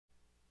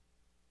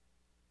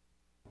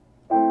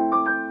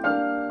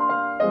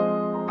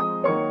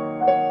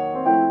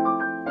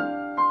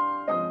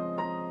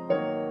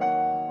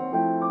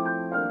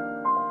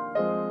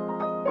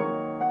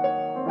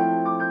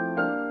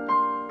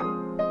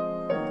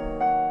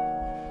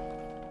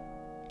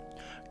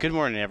Good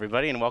morning,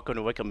 everybody, and welcome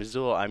to Wake Up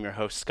Missoula. I'm your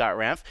host, Scott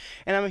Ramf,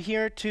 and I'm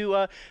here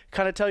to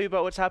kind of tell you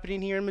about what's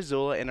happening here in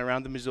Missoula and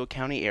around the Missoula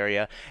County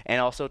area, and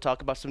also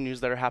talk about some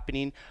news that are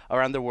happening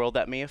around the world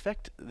that may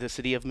affect the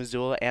city of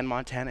Missoula and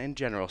Montana in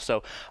general.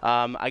 So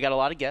I got a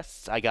lot of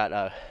guests. I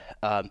got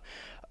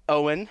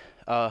Owen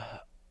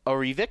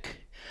Orivik.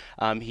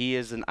 He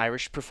is an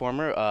Irish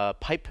performer,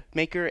 pipe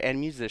maker, and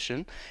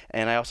musician.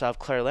 And I also have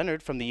Claire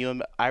Leonard from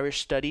the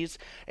Irish Studies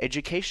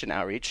Education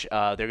Outreach.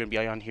 They're going to be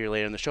on here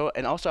later in the show.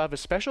 And also I have a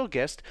special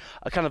guest,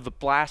 a kind of a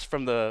blast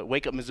from the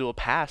Wake Up Missoula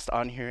past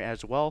on here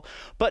as well.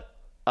 But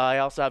I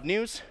also have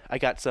news. I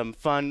got some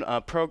fun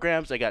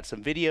programs. I got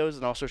some videos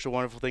and all sorts of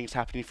wonderful things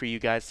happening for you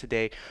guys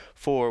today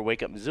for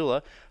Wake Up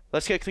Missoula.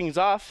 Let's kick things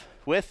off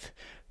with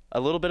a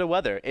little bit of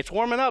weather. It's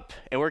warming up,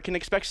 and we can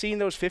expect seeing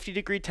those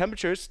 50-degree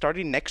temperatures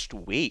starting next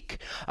week.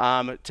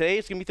 Today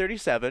it's going to be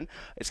 37.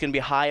 It's going to be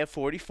a high of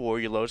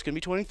 44. Your low is going to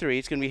be 23.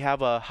 It's going to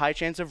have a high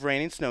chance of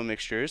rain and snow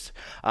mixtures.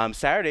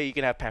 Saturday you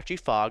can have patchy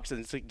fogs, and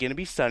it's going to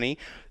be sunny.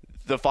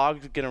 The fog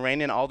is going to rain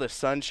in all the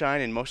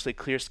sunshine and mostly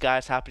clear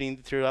skies happening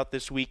throughout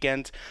this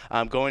weekend.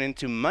 Going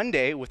into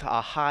Monday with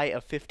a high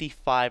of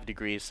 55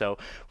 degrees. So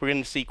we're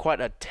going to see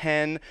quite a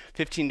 10,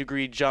 15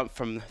 degree jump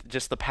from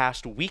just the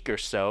past week or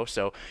so.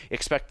 So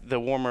expect the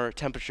warmer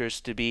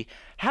temperatures to be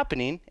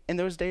happening in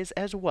those days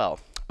as well.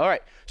 All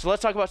right, so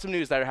let's talk about some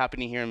news that are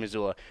happening here in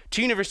Missoula.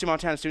 2 University of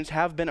Montana students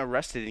have been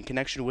arrested in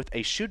connection with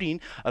a shooting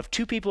of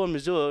 2 people in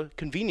Missoula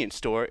convenience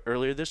store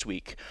earlier this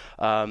week.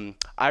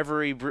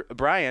 Ivory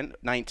Bryan,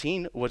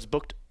 19, was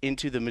booked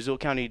into the Missoula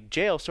County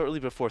Jail shortly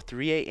before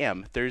 3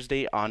 a.m.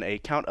 Thursday on a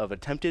count of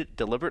attempted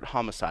deliberate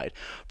homicide.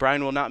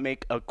 Bryan will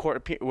make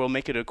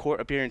it a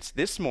court appearance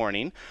this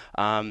morning.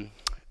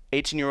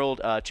 18-year-old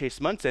Chase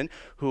Munson,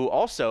 who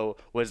also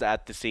was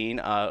at the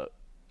scene,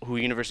 who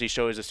University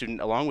Show is a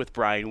student along with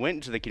Brian,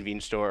 went to the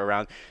convenience store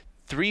around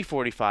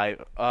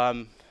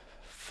 3:45.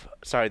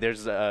 Sorry,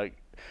 there's a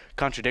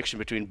contradiction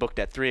between booked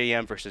at 3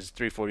 a.m. versus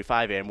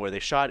 3:45 a.m. where they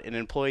shot an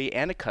employee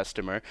and a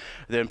customer.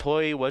 The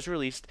employee was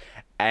released,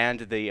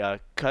 and the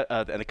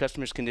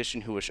customer's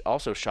condition, who was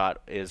also shot,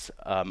 is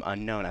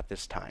unknown at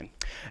this time.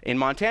 In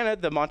Montana,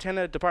 the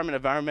Montana Department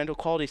of Environmental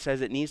Quality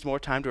says it needs more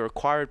time to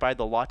required by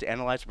the law to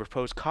analyze the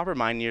proposed copper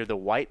mine near the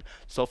White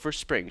Sulphur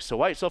Springs. So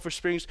White Sulphur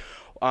Springs,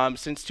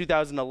 since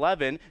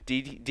 2011,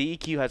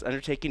 DEQ has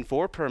undertaken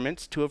 4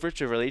 permits, 2 of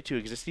which are related to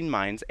existing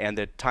mines, and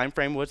the time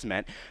frame was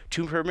met.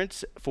 2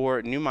 permits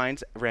for new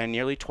mines ran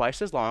nearly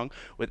twice as long,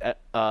 with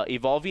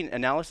evolving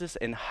analysis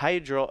and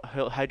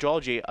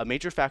hydrology a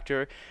major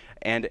factor,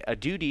 and a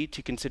duty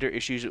to consider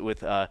issues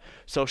with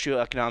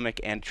socioeconomic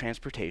and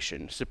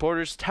transportation.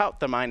 Supporters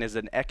tout the mine as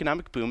an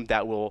economic boom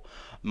that will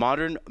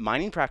modern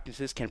mining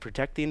practices can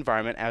protect the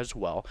environment as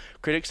well.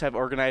 Critics have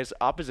organized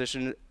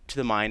opposition to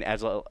the mine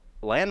as a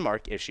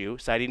landmark issue,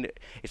 citing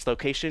its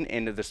location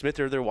in the Smith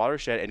River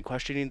watershed and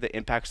questioning the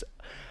impacts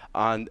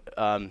on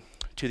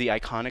to the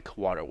iconic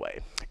waterway.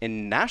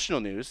 In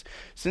national news,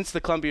 since the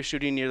Columbia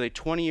shooting nearly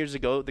 20 years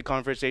ago, the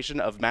conversation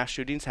of mass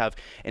shootings have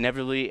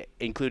inevitably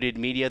included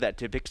media that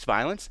depicts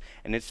violence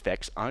and its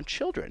effects on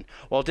children.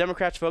 While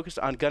Democrats focus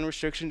on gun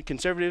restriction,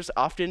 conservatives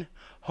often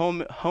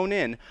hone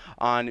in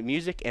on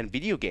music and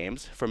video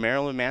games. From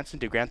Marilyn Manson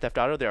to Grand Theft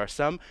Auto, there are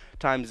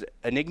sometimes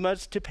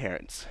enigmas to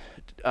parents.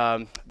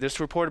 This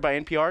reported by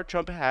NPR.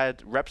 Trump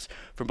had reps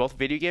from both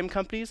video game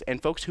companies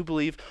and folks who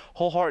believe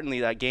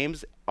wholeheartedly that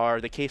games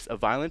are the case of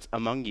violence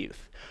among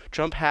youth.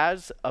 Trump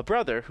has a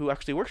brother who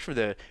actually works for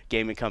the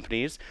gaming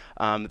companies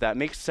that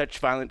makes such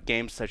violent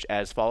games such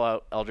as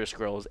Fallout, Elder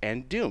Scrolls,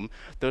 and Doom,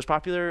 those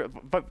popular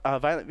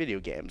violent video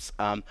games.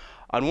 On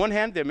one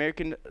hand, the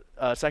American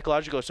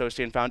Psychological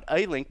Association found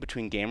a link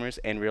between gamers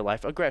and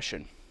real-life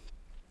aggression.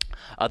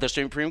 The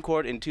Supreme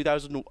Court in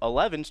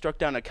 2011 struck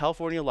down a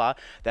California law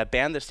that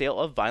banned the sale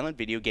of violent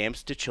video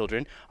games to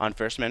children on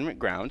First Amendment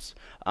grounds.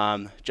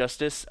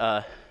 Justice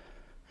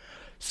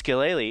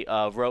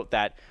Scalia wrote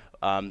that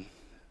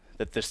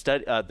the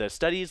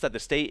studies that the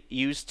state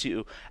used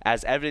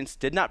as evidence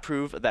did not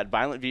prove that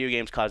violent video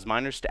games cause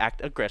minors to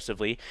act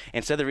aggressively.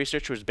 Instead, the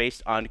research was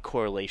based on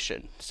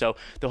correlation. So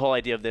the whole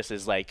idea of this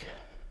is like,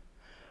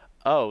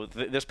 oh,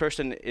 this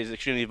person is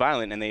extremely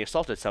violent and they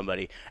assaulted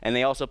somebody, and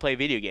they also play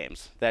video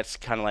games. That's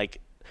kind of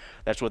like,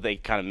 that's what they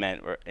kind of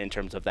meant in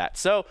terms of that.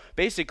 So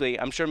basically,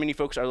 I'm sure many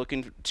folks are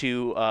looking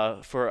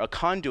for a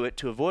conduit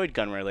to avoid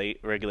gun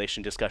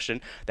regulation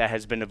discussion that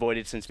has been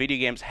avoided since video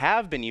games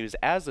have been used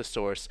as a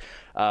source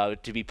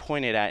to be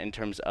pointed at in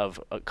terms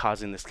of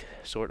causing this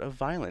sort of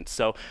violence.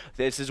 So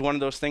this is one of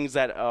those things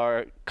that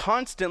are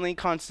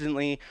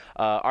constantly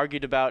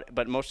argued about,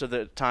 but most of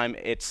the time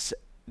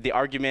the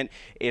argument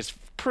is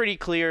pretty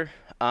clear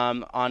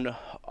on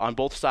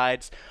both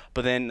sides,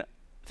 but then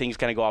things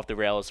kind of go off the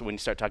rails when you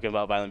start talking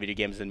about violent video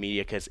games in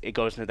media, because it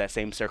goes into that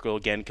same circle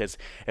again, because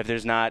if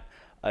there's not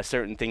a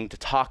certain thing to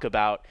talk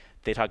about,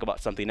 they talk about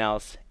something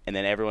else, and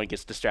then everyone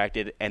gets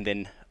distracted, and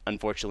then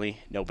unfortunately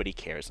nobody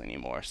cares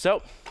anymore.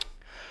 So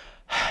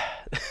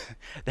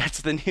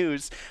that's the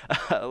news.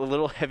 A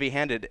little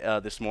heavy-handed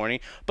this morning,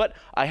 but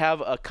I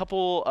have a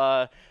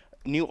couple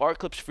new art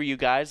clips for you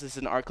guys. This is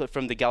an art clip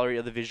from the Gallery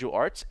of the Visual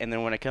Arts, and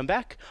then when I come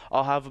back,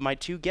 I'll have my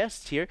two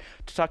guests here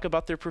to talk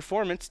about their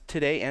performance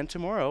today and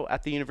tomorrow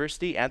at the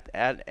university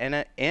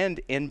and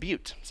in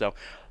Butte. So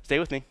stay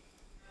with me.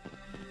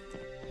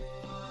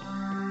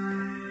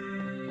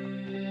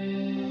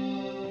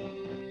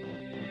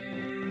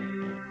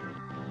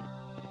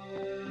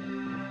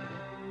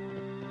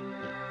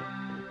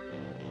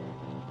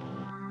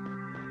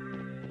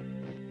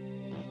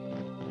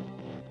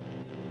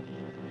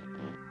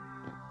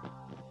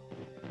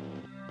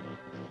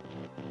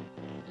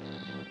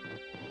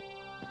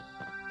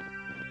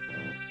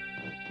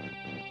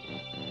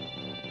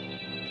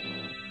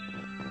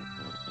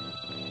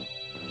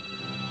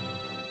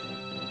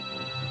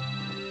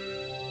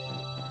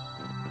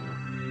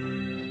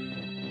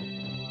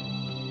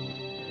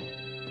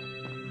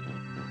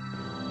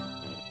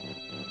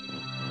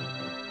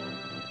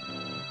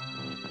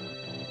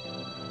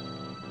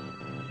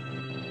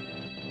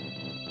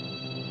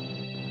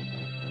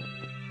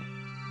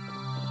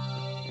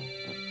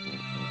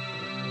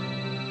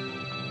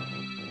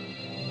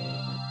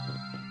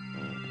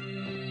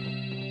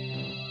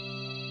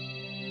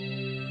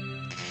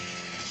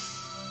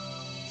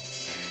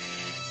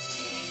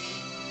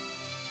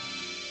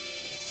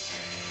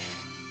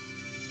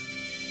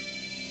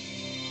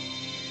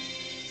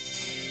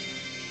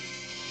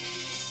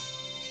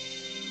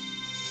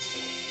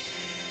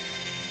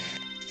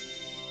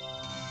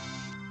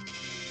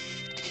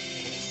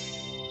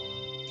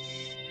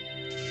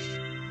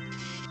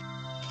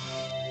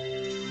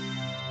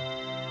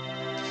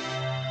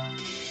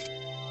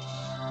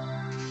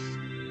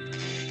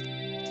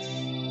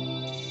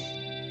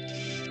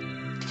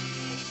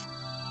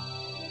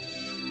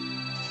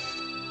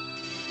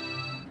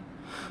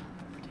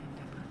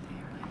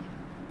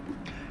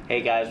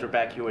 Hey guys, we're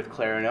back here with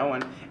Claire and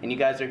Owen, and you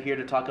guys are here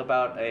to talk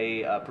about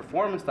a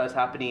performance that's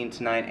happening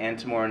tonight and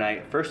tomorrow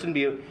night, first in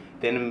Butte,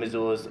 then in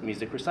Missoula's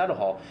Music Recital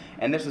Hall.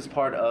 And this is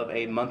part of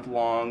a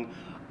month-long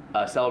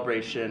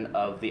celebration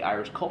of the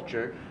Irish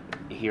culture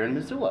here in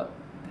Missoula.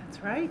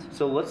 That's right.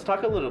 So let's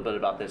talk a little bit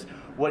about this.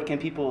 What can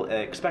people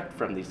expect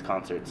from these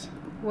concerts?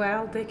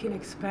 Well, they can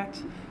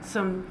expect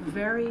some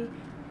very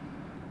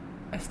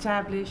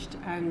established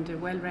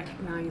and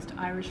well-recognized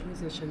Irish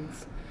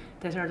musicians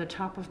that are the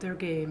top of their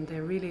game.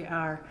 They really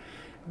are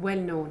well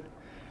known.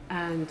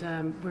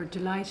 And we're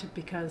delighted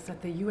because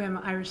at the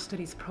Irish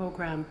Studies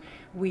program,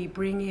 we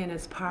bring in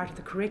as part of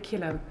the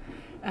curriculum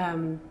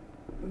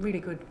really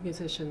good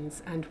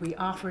musicians, and we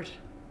offer it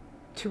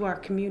to our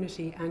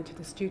community and to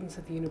the students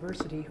at the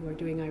university who are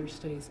doing Irish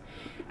Studies.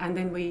 And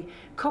then we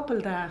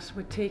couple that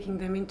with taking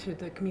them into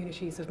the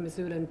communities of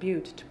Missoula and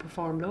Butte to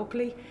perform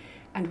locally.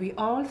 And we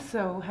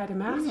also had a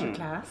master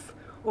class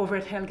over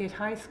at Hellgate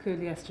High School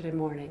yesterday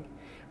morning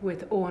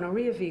with Owen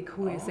O'Riavig,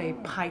 who is a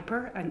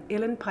piper, an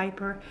uilleann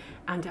piper,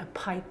 and a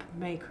pipe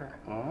maker.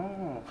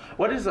 Oh,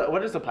 what is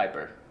a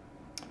piper?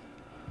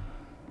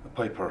 A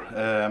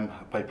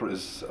piper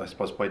is, I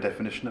suppose, by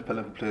definition, a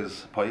fellow who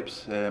plays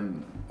pipes.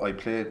 I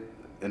play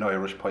an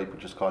Irish pipe,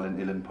 which is called an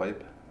uilleann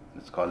pipe.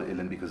 It's called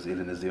uilleann because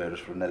uilleann is the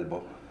Irish for an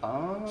elbow.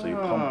 Oh. So you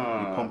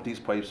pump these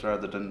pipes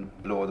rather than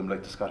blow them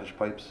like the Scottish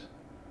pipes.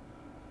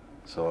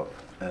 So,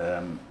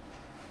 other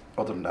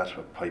than that,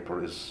 a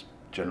piper is,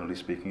 generally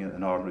speaking,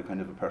 an ordinary kind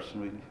of a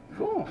person, really.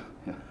 Cool.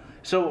 Yeah.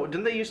 So,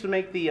 didn't they used to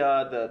make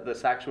the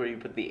sacks where you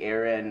put the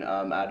air in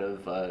out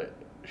of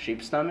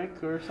sheep's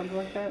stomach or something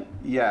like that?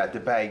 Yeah, the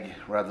bag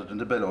rather than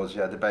the bellows.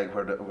 Yeah, the bag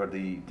where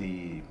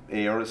the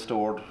air is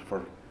stored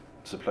for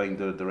supplying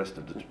the rest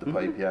of the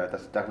pipe. Yeah,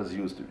 that was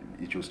used.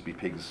 It used to be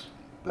pigs'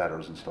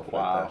 bladders and stuff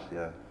like that.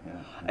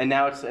 Yeah. And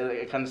now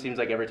it kind of seems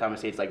like every time I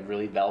see it's like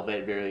really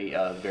velvet,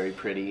 very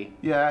pretty.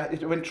 Yeah,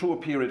 it went through a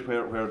period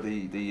where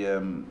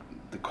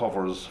the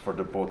covers for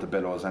both the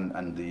bellows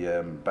and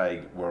the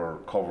bag were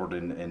covered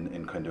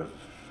in kind of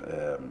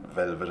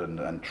velvet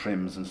and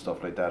trims and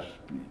stuff like that,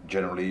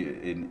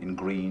 generally in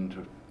green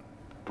to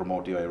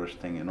promote the Irish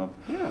thing, you know.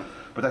 Yeah.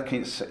 But that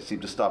kind of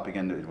seemed to stop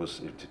again.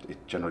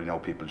 It generally now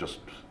people just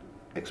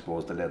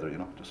expose the leather, you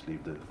know, just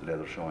leave the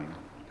leather showing.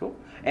 Cool.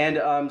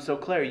 And so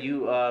Claire,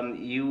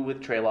 you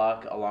with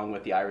Traylock, along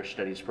with the Irish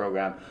Studies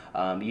program,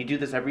 you do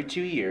this every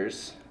 2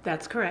 years.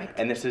 That's correct.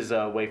 And this is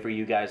a way for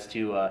you guys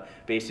to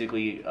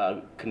basically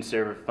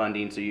conserve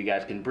funding so you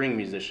guys can bring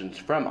musicians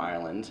from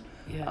Ireland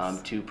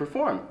to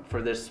perform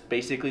for this,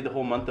 basically the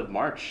whole month of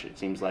March, it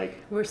seems like.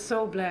 We're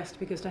so blessed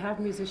because to have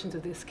musicians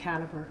of this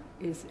caliber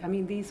is, I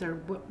mean, these are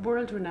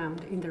world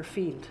renowned in their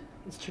field.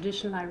 It's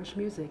traditional Irish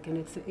music, and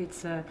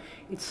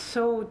it's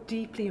so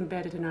deeply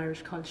embedded in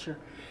Irish culture,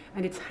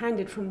 and it's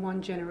handed from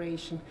one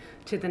generation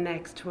to the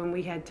next. When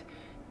we had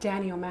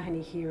Danny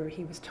O'Mahony here,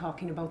 he was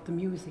talking about the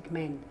music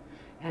men,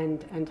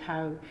 and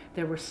how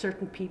there were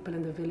certain people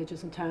in the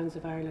villages and towns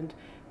of Ireland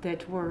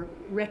that were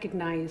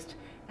recognised,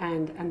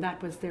 and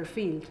that was their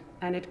field.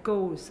 And it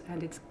goes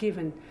and it's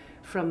given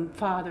from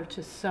father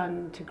to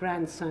son to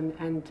grandson,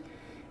 and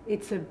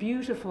it's a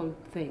beautiful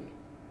thing.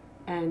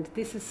 And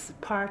this is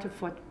part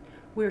of what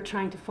we're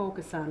trying to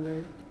focus on.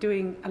 We're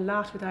doing a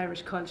lot with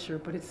Irish culture,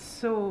 but it's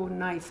so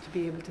nice to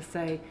be able to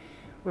say,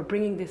 we're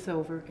bringing this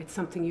over, it's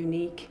something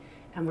unique,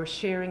 and we're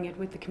sharing it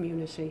with the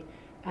community,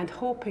 and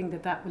hoping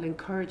that that will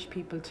encourage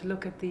people to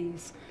look at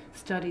these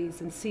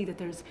studies and see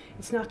that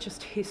it's not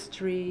just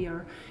history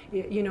or,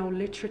 you know,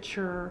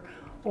 literature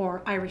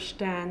or Irish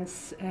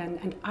dance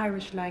and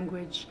Irish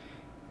language.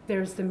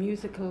 There's the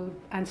musical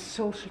and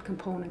social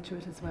component to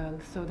it as well.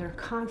 So they're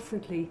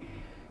constantly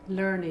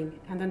learning,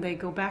 and then they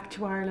go back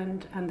to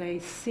Ireland and they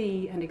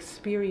see and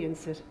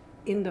experience it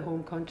in the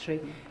home country,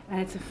 and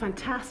it's a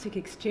fantastic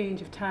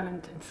exchange of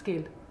talent and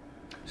skill.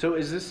 So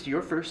is this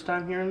your first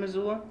time here in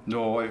Missoula?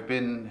 No, I've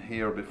been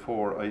here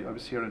before. I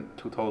was here in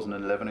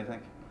 2011, I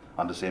think,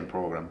 on the same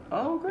program.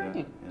 Oh, great.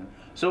 Yeah.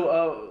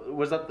 So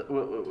was that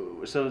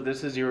so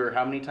this is your,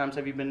 how many times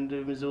have you been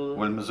to Missoula?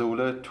 Well,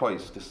 Missoula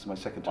twice. This is my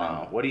second time.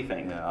 Wow, what do you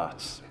think? Yeah,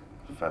 it's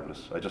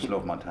fabulous. I just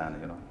love Montana,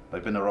 you know.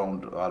 I've been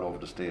around all over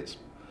the States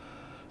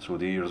through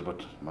the years,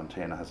 but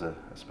Montana has a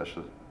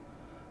special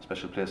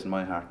place in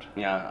my heart.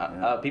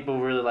 Yeah, people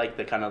really like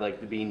the kind of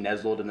like being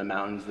nestled in the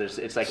mountains.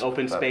 It's like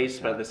open space,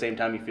 but at the same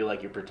time you feel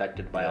like you're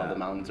protected by all the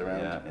mountains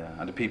around. Yeah,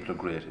 and the people are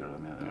great here. I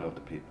mean, I love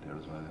the people here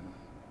as well.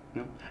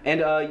 You know.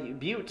 And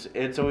Butte,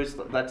 it's always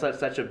that's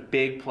such a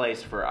big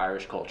place for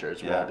Irish culture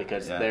as well,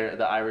 because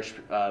the Irish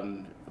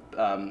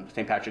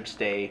St. Patrick's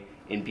Day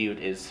in Butte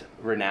is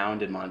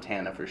renowned in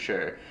Montana for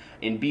sure.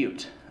 In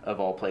Butte, of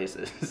all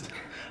places.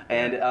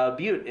 And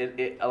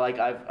Butte, like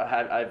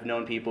I've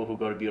known people who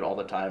go to Butte all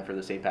the time for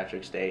the St.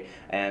 Patrick's Day,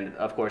 and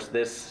of course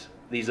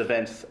these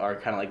events are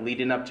kind of like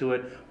leading up to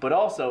it, but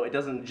also it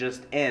doesn't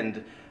just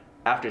end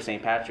after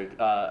St.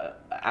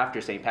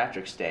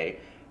 Patrick's Day.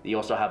 You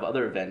also have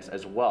other events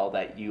as well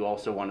that you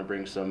also want to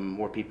bring some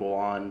more people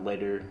on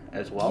later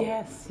as well.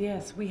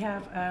 Yes, we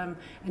have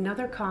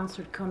another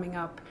concert coming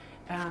up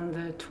on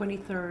the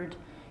 23rd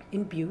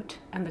in Butte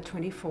and the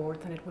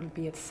 24th, and it will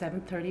be at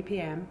 7:30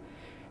 p.m.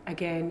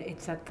 Again,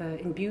 it's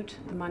in Butte,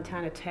 the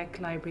Montana Tech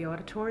Library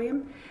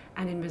Auditorium,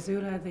 and in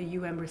Missoula, the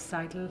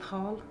Recital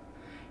Hall.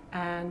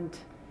 And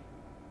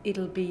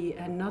it'll be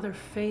another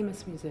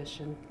famous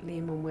musician,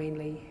 Liam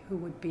O'Wanley, who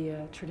would be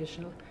a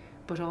traditional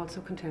but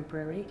also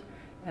contemporary.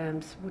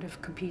 Would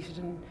have competed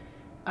in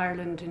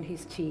Ireland in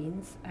his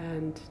teens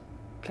and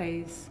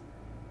plays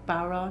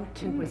bodhrán,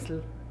 tin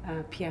whistle,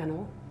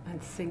 piano,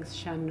 and sings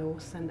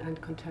sean-nós and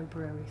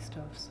contemporary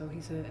stuff. So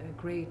he's a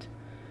great,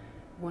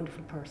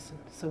 wonderful person.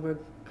 So we're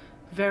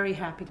very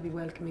happy to be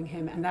welcoming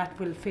him, and that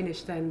will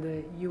finish then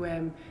the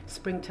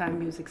Springtime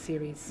Music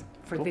Series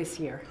for this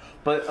year.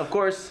 But of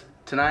course,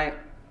 tonight,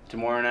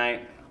 tomorrow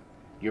night,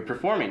 you're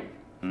performing.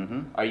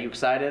 Mm-hmm. Are you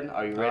excited?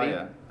 Are you ready? Oh,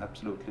 yeah,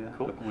 absolutely. Yeah.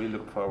 Cool. We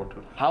look forward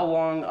to it. How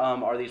long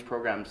are these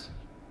programs?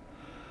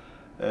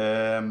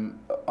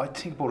 I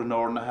think about an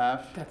hour and a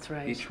half. That's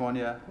right. Each one,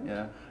 yeah.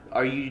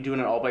 Are you doing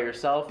it all by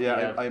yourself?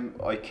 Yeah,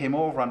 I came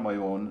over on my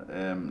own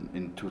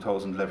in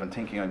 2011,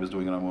 thinking I was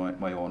doing it on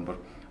my own, but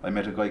I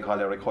met a guy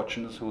called Eric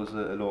Hutchins, who is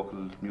a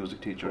local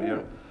music teacher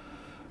here.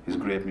 He's a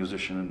great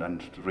musician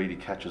and really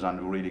catches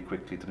on really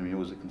quickly to the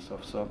music and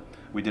stuff. So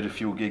we did a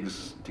few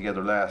gigs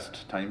together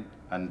last time,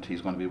 and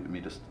he's going to be with me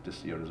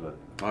this year as well.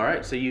 All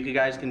right, so you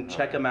guys can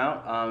check him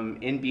out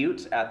in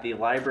Butte at the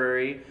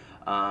Library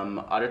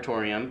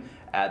Auditorium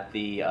at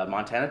the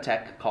Montana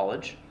Tech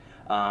College,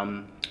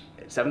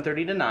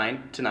 7:30 to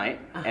 9 tonight.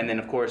 And then,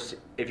 of course,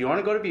 if you want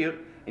to go to Butte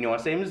and you want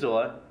to stay in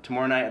Missoula,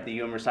 tomorrow night at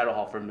the Recital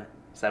Hall from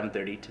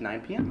 7:30 to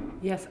 9 p.m.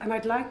 Yes, and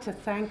I'd like to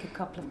thank a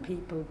couple of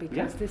people,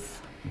 because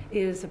this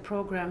is a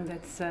program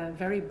that's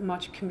very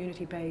much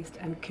community-based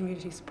and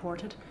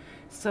community-supported.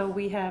 So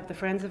we have the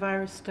Friends of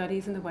Irish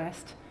Studies in the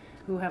West,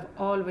 who have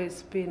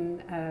always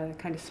been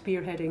kind of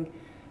spearheading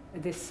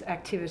this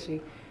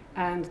activity.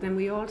 And then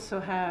we also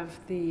have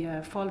the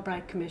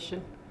Fulbright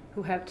Commission,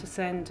 who helped to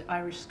send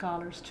Irish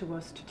scholars to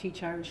us to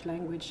teach Irish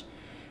language.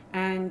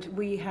 And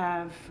we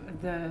have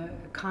the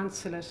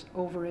consulate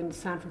over in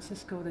San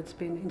Francisco that's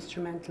been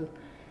instrumental.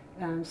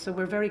 So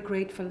we're very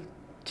grateful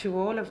to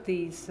all of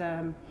these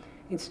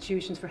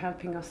institutions for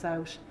helping us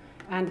out,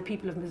 and the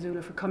people of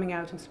Missoula for coming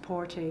out and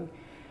supporting.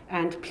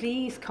 And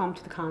please come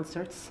to the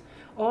concerts.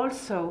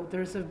 Also,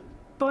 there's a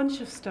bunch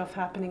of stuff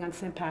happening on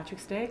St.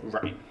 Patrick's Day.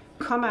 Right.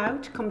 Come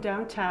out, come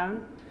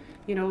downtown,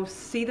 you know,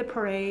 see the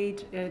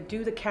parade,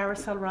 do the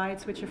carousel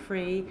rides, which are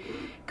free.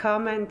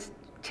 Come and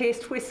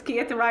taste whiskey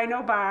at the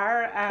Rhino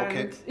Bar,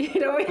 and you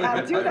know,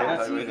 do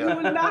that. You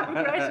will not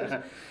regret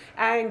it.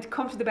 And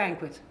come to the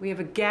banquet. We have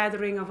a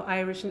gathering of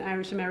Irish and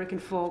Irish American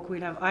folk.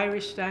 We'll have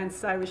Irish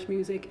dance, Irish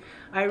music,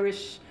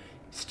 Irish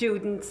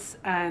students,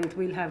 and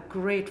we'll have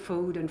great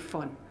food and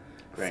fun.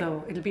 Great.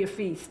 So it'll be a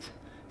feast.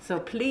 So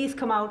please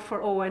come out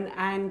for Owen,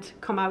 and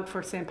come out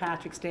for St.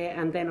 Patrick's Day,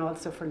 and then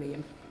also for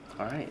Liam.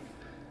 All right.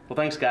 Well,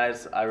 thanks,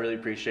 guys. I really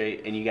appreciate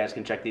it, and you guys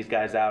can check these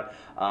guys out.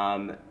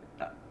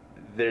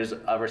 There's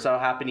a recital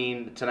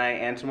happening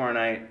tonight and tomorrow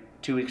night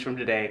 2 weeks from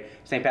today.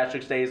 St.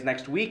 Patrick's Day is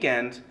next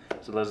weekend,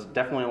 so there's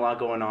definitely a lot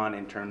going on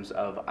in terms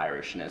of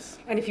Irishness.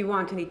 And if you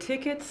want any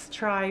tickets,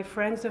 try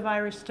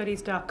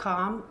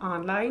friendsofirishstudies.com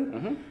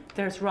online.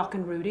 There's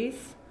Rockin'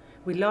 Rudy's.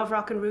 We love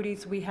Rockin'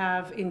 Rudy's. We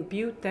have in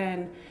Butte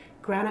then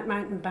Granite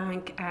Mountain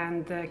Bank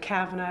and the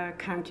Kavanagh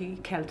County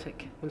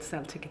Celtic will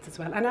sell tickets as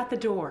well. And at the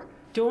door,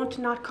 don't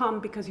not come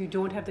because you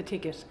don't have the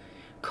ticket.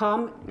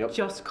 Come,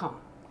 just come.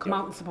 Come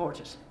out and support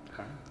it.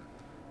 Okay.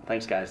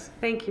 Thanks, guys.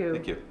 Thank you.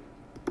 Thank you.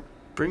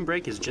 Spring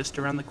break is just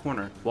around the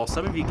corner. While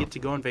some of you get to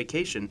go on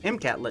vacation,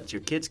 MCAT lets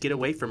your kids get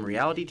away from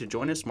reality to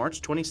join us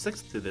March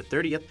 26th through the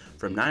 30th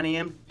from 9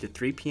 a.m. to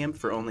 3 p.m.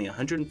 for only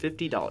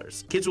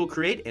 $150. Kids will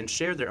create and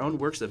share their own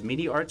works of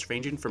media arts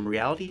ranging from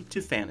reality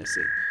to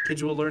fantasy.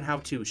 Kids will learn how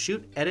to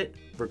shoot, edit,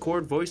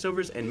 record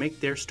voiceovers, and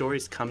make their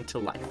stories come to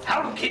life.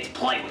 How do kids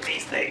play with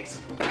these things?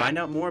 Find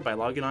out more by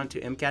logging on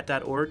to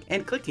MCAT.org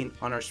and clicking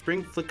on our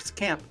Spring Flicks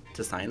camp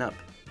to sign up.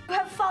 You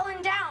have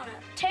fallen down.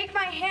 Take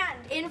my hand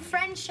in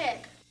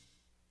friendship.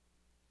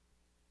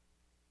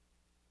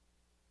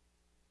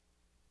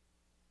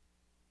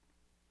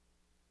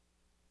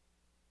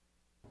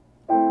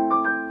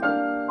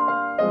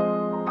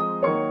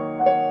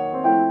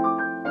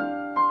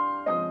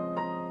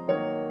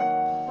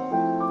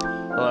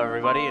 Hello,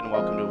 everybody, and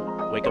welcome to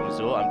Wake Up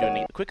Missoula. I'm doing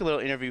a quick little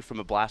interview from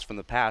a blast from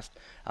the past.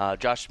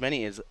 Josh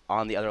Schmenny is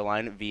on the other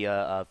line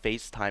via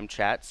FaceTime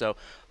chat, so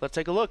let's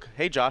take a look.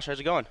 Hey, Josh, how's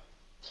it going?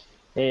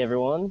 Hey,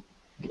 everyone.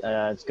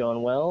 It's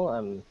going well.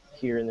 I'm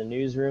here in the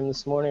newsroom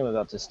this morning. I'm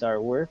about to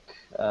start work.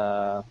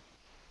 Down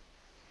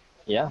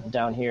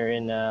here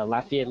in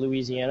Lafayette,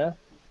 Louisiana.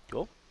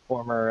 Cool.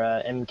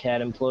 Former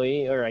MCAT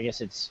employee, or I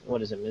guess it's,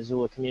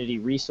 Missoula Community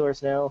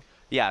Resource now?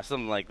 Yeah,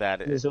 something like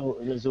that.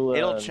 Missoula.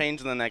 It'll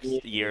change in the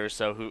next year or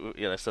so.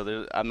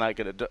 I'm not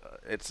gonna.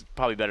 It's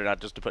probably better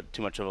not just to put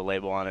too much of a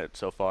label on it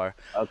so far.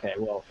 Okay,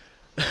 well,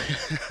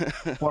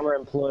 former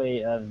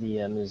employee of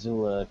the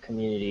Missoula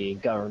Community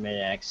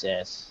Government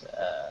Access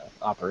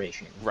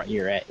operation. Right.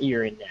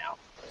 You're in now.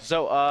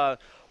 So,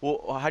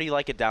 how do you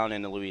like it down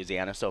in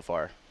Louisiana so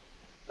far?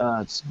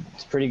 It's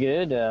pretty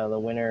good. The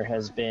winter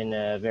has been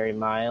very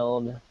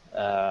mild.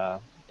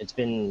 It's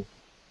been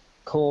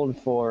cold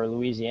for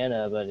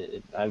Louisiana, but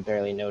I've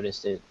barely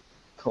noticed it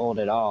cold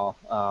at all.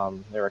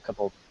 There were a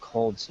couple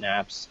cold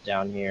snaps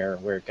down here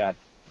where it got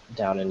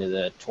down into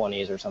the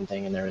 20s or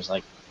something, and there was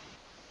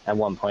at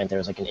one point there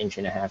was an inch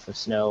and a half of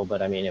snow.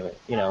 But I mean,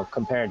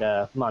 compared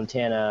to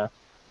Montana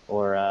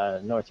or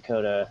North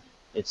Dakota,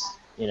 it's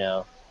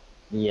the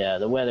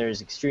weather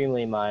is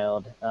extremely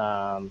mild.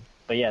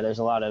 But yeah, there's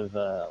a lot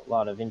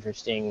of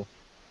interesting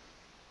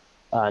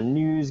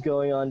news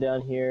going on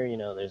down here.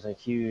 There's a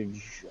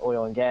huge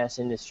oil and gas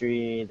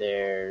industry.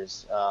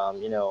 There's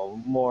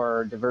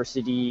more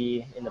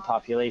diversity in the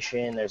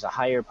population. There's a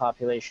higher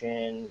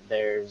population.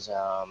 There's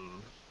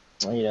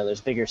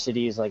there's bigger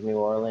cities like New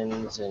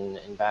Orleans and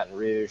Baton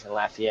Rouge, and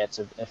Lafayette's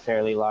a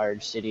fairly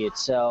large city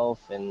itself.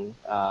 And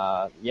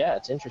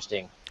it's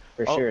interesting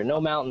for sure. No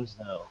mountains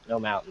though. No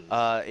mountains.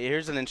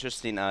 Here's an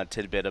interesting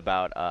tidbit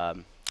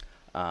about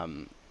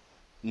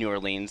New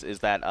Orleans is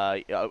that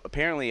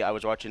apparently I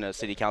was watching a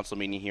city council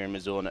meeting here in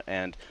Missoula,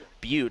 and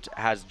Butte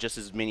has just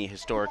as many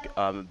historic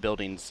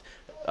buildings.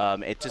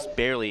 It's just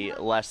barely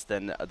less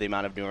than the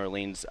amount of New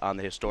Orleans on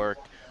the historic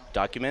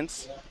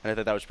documents, and I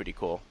thought that was pretty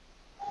cool.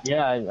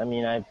 Yeah, I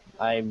mean,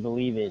 I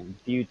believe it.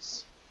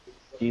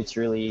 Butte's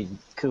really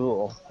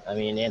cool. I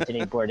mean,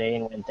 Anthony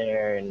Bourdain went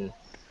there, and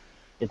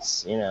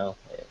it's,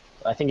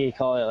 I think he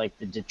called it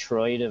the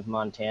Detroit of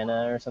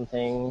Montana or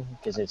something,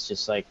 because it's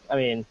just not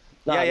in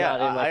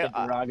a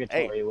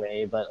derogatory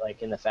way, but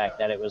in the fact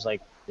that it was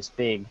this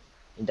big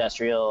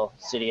industrial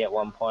city at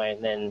one point,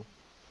 and then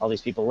all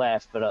these people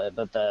left, but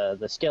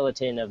the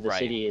skeleton of the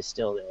city is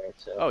still there.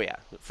 So. Oh yeah,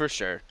 for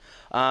sure.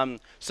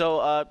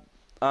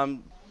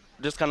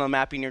 Just kind of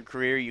mapping your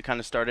career, you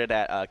kind of started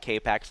at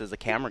KPAX as a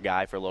camera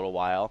guy for a little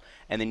while,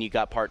 and then you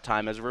got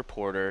part-time as a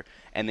reporter,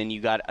 and then you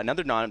got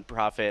another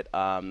nonprofit,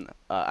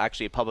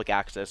 actually a public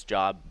access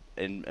job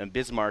in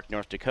Bismarck,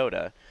 North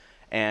Dakota.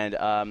 And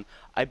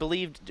I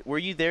believe, were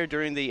you there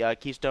during the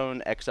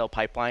Keystone XL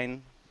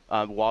pipeline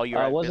while you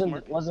were at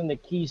Bismarck? Wasn't the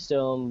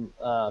Keystone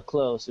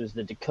close? It was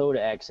the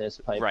Dakota Access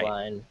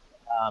pipeline.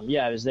 Right.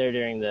 I was there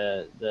during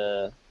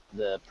the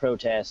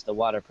protest, the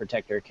water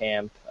protector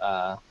camp.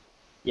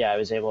 I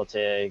was able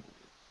to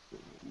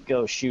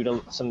go shoot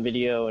some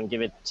video and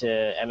give it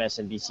to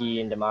MSNBC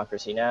and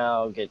Democracy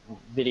Now!, get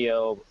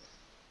video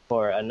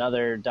for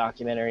another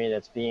documentary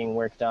that's being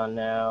worked on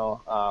now.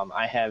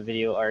 I have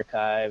video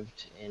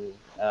archived in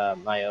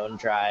my own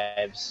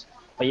drives.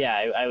 But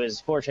yeah, I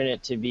was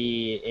fortunate to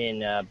be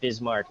in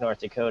Bismarck, North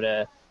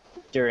Dakota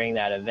during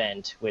that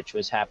event, which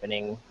was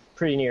happening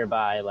pretty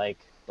nearby, like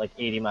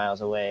 80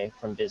 miles away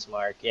from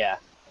Bismarck. Yeah.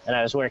 And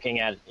I was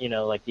working at,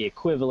 the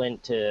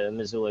equivalent to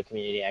Missoula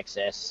Community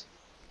Access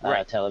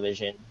Right.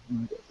 television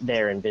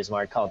there in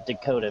Bismarck called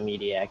Dakota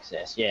Media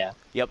Access. Yeah.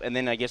 Yep. And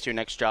then I guess your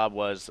next job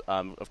was,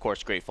 of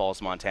course, Great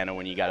Falls, Montana,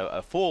 when you got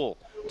a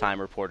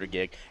full-time reporter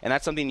gig. And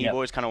that's something you've Yep.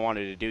 always kind of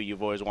wanted to do.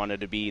 You've always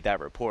wanted to be that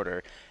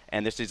reporter.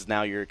 And this is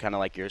now your kind of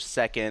like your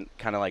second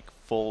kind of like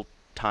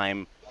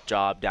full-time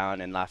job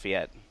down in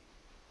Lafayette.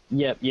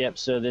 Yep.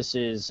 So this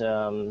is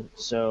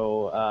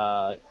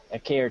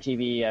at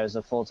KRTV, I was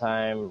a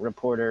full-time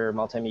reporter,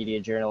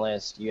 multimedia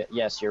journalist.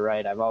 Yes, you're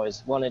right. I've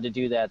always wanted to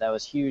do that. That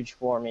was huge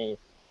for me.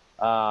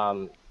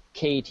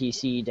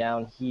 KTC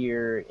down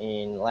here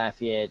in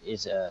Lafayette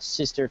is a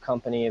sister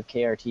company of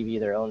KRTV.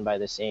 They're owned by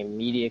the same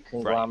media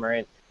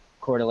conglomerate,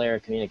 Cordillera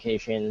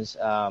Communications.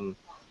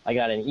 I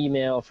got an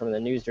email from the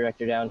news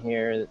director down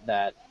here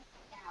that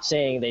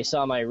saying they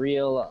saw my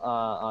reel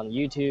on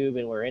YouTube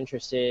and were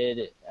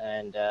interested.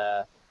 And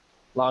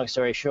long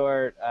story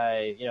short,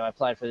 I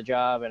applied for the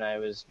job and I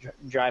was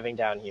driving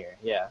down here.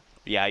 Yeah.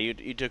 Yeah,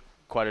 you took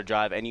quite a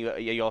drive, and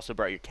you also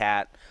brought your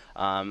cat.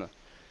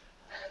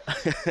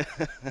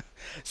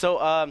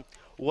 So,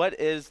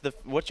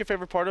 what's your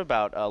favorite part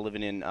about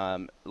living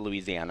in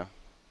Louisiana?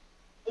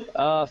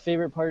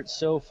 Favorite part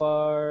so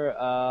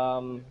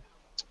far.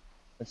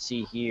 Let's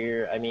see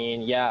here. I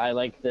mean, yeah, I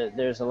like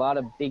there's a lot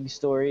of big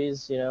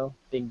stories,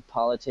 big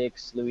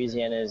politics.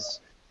 Louisiana's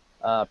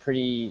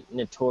pretty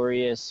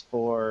notorious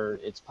for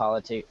its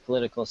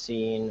political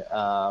scene,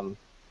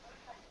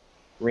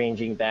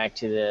 ranging back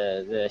to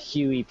the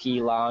Huey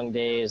P. Long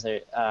days.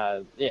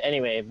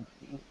 Anyway,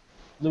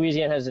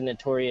 Louisiana has a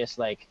notorious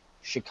like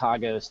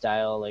Chicago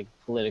style like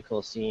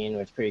political scene,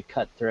 which is pretty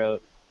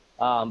cutthroat.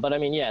 But I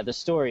mean, yeah, the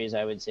stories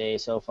I would say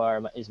so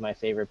far is my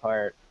favorite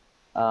part.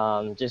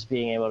 Just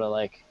being able to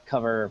like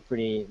cover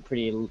pretty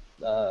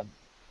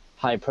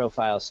high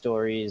profile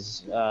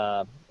stories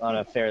on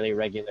a fairly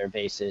regular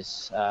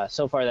basis.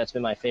 So far that's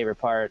been my favorite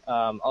part.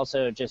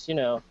 Also just,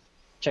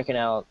 checking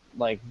out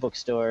like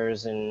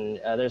bookstores, and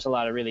there's a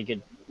lot of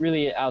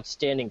really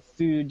outstanding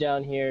food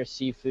down here,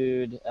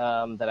 seafood,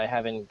 that I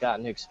haven't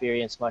gotten to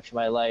experience much of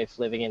my life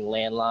living in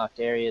landlocked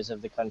areas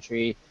of the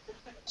country.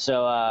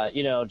 So,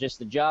 just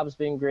the job's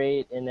been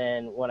great. And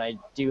then when I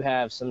do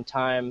have some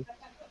time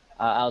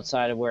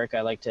outside of work,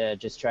 I like to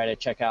just try to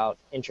check out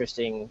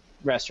interesting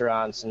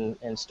restaurants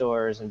and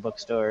stores and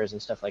bookstores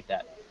and stuff like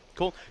that.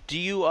 Cool. Do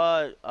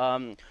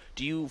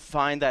you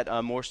find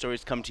that more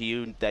stories come to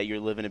you that you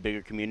live in a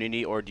bigger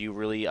community, or do you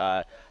really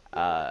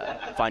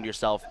find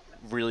yourself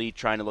really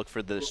trying to look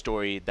for the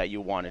story that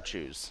you want to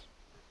choose?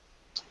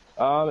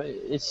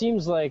 It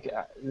seems like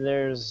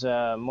there's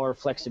more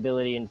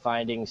flexibility in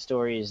finding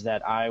stories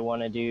that I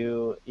want to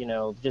do,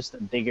 just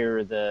the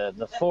bigger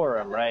the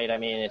forum, right? I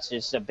mean, it's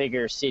just a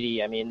bigger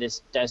city. I mean,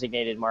 this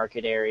designated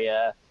market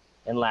area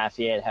in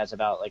Lafayette has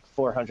about like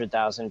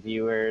 400,000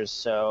 viewers.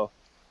 So,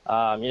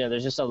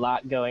 there's just a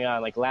lot going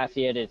on. Like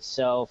Lafayette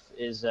itself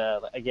is,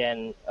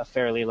 again, a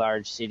fairly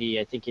large city.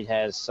 I think it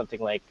has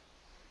something like,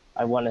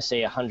 I want to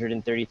say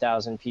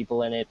 130,000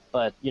 people in it.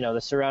 But, the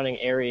surrounding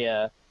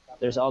area,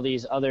 there's all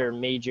these other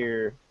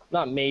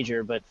not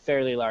major, but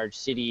fairly large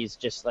cities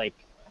just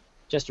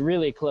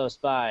really close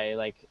by,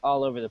 like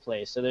all over the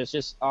place. So there's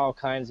just all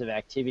kinds of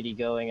activity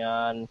going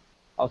on,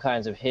 all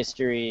kinds of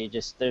history.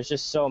 There's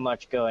just so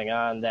much going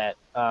on that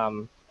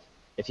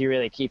if you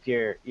really keep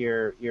your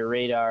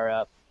radar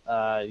up,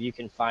 you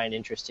can find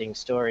interesting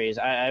stories.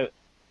 I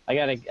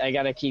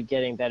gotta keep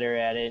getting better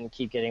at it and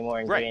keep getting more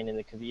ingrained in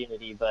the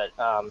community. But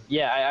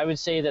I would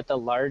say that the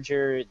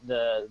larger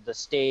the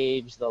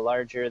stage, the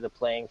larger the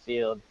playing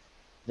field,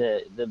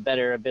 the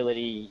better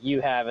ability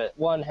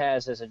one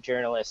has as a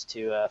journalist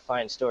to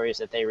find stories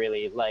that they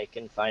really like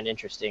and find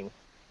interesting.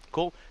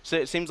 Cool. So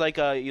it seems like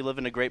you live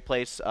in a great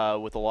place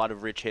with a lot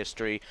of rich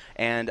history.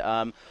 And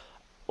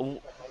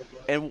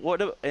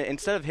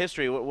instead of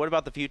history, what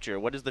about the future?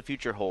 What does the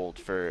future hold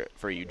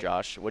for you,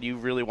 Josh? What do you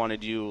really want to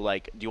do?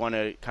 Like, do you want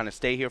to kind of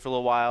stay here for a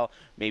little while,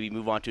 maybe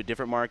move on to a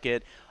different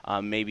market,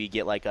 maybe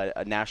get like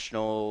a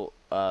national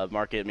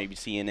market, maybe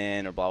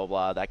CNN or blah blah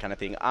blah, that kind of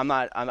thing?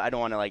 I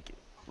don't want to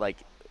like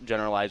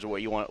generalize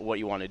what you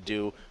want to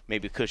do.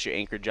 Maybe push your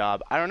anchor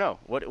job. I don't know.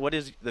 What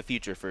is the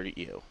future for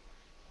you?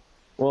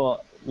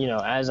 Well,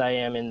 as I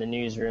am in the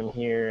newsroom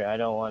here, I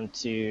don't want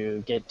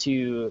to get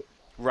too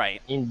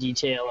in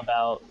detail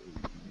about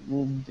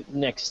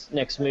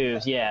next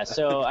moves. Yeah.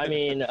 So I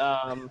mean,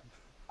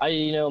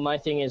 my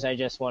thing is I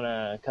just want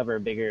to cover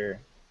bigger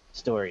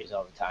stories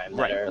all the time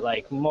that are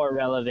like more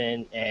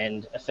relevant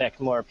and affect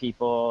more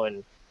people.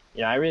 And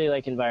I really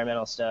like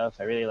environmental stuff.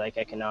 I really like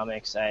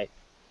economics. I've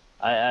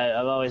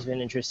always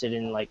been interested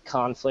in like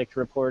conflict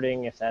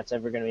reporting, if that's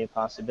ever going to be a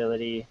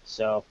possibility.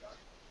 So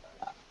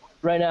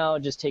right now,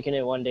 just taking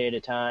it one day at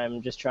a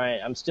time, just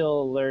trying. I'm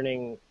still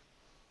learning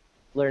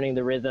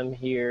the rhythm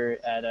here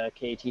at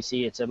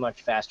KTC. It's a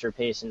much faster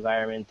paced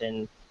environment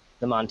than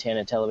the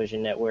Montana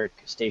Television Network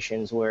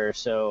stations were.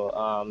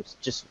 So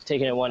just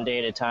taking it one day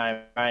at a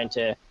time,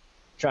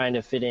 trying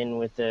to fit in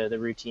with the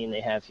routine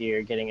they have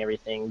here, getting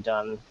everything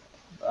done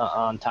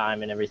on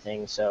time and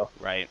everything. So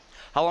Right.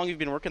 How long have you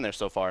been working there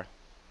so far?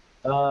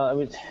 I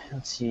would,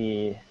 let's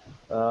see,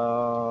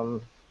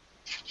 um,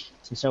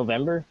 since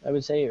November, I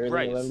would say, early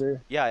Right.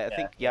 November. Yeah, I Yeah,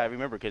 think I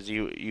remember because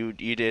you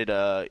did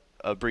a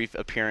brief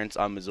appearance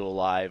on Missoula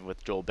Live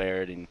with Joel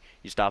Baird, and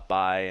you stopped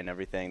by and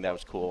everything. That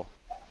was cool.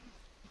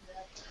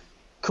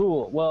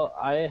 cool. Well,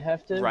 I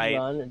have to Right.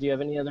 run. Do you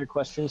have any other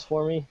questions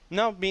for me?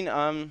 No, I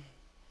mean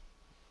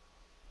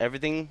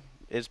everything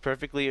is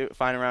perfectly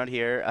fine around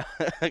here.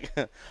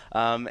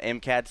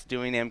 MCAT's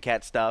doing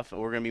MCAT stuff.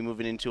 We're gonna be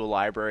moving into a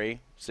library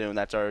soon.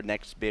 That's our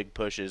next big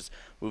push, is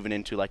moving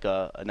into like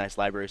a nice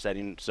library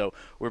setting. So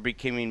we're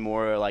becoming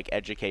more like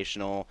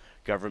educational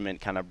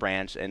government kind of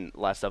branch, and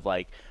less of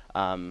like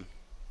kind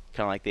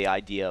of like the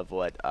idea of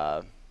what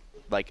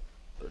like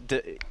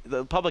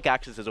the public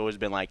access has always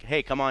been like,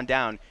 hey, come on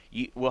down,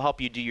 we'll help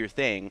you do your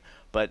thing,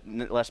 but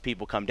less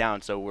people come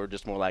down, so we're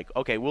just more like,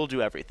 okay, we'll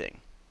do everything,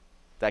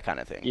 that kind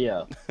of thing.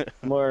 Yeah,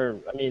 more.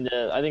 I mean,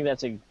 I think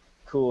that's a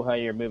cool how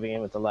you're moving in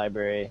with the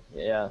library.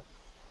 Yeah,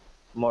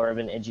 more of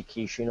an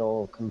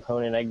educational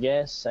component, I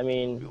guess. I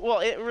mean, Well,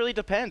 it really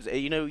depends.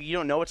 You know, you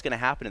don't know what's going to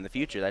happen in the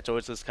future. That's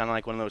always just kind of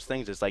like one of those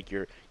things. It's like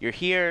you're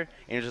here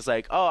and you're just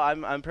like, oh,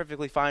 I'm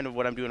perfectly fine with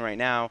what I'm doing right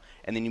now,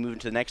 and then you move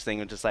into the next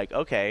thing and just like,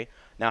 okay,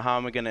 now how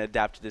am I going to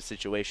adapt to this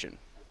situation?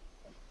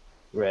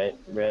 right,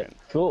 right.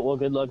 Cool. Well,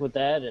 good luck with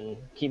that, and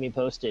keep me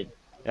posted.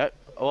 Yep.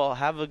 Well,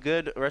 have a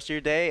good rest of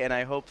your day, and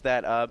I hope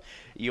that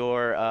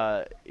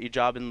your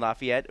job in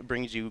Lafayette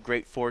brings you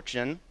great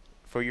fortune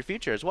for your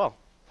future as well.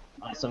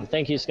 Awesome.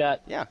 Thank you,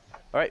 Scott. Yeah.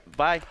 All right.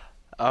 Bye.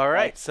 All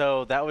right. Bye.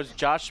 So that was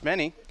Josh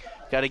Meny.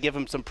 Got to give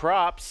him some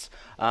props.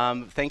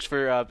 Thanks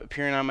for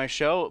appearing on my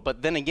show.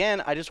 But then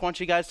again, I just want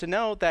you guys to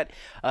know that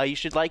you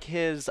should like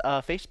his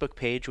Facebook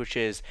page, which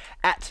is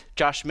at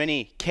Josh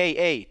Meny,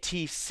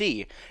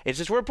 KATC. It's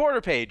his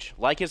reporter page.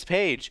 Like his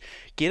page.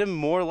 Get him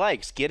more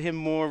likes. Get him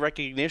more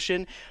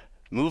recognition.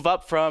 Move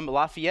up from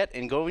Lafayette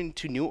and going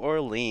to New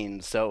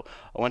Orleans. So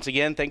once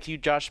again, thank you,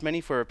 Josh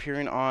Meny, for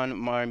appearing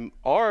on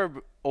our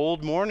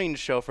old morning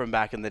show from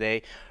back in the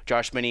day.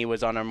 Josh Meny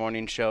was on our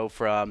morning show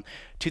from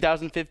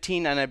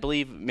 2015 and I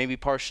believe maybe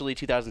partially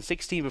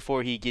 2016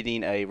 before he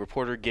getting a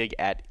reporter gig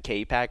at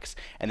KPAX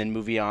and then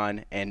moving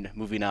on and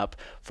moving up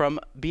from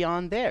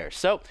beyond there.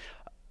 So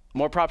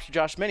more props to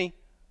Josh Meny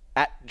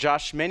at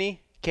Josh Meny,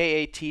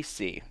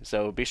 KATC.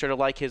 So be sure to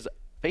like his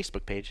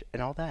Facebook page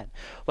and all that.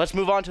 Let's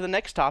move on to the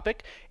next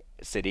topic,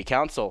 City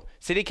Council.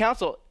 City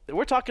Council,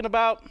 we're talking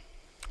about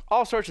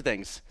all sorts of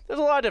things. There's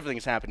a lot of different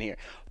things happening here.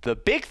 The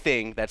big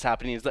thing that's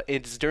happening is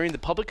it's during the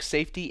public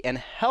safety and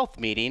health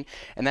meeting,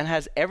 and that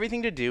has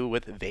everything to do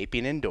with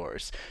vaping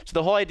indoors. So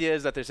the whole idea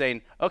is that they're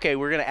saying, okay,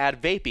 we're going to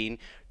add vaping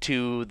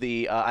to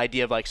the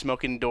idea of like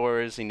smoking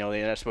indoors. You know,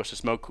 they're not supposed to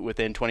smoke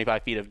within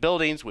 25 feet of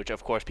buildings, which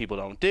of course people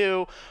don't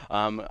do.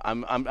 I'm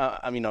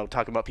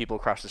talking about people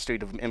across the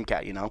street of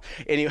MCAT, you know.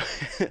 Anyway,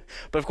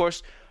 but of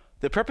course,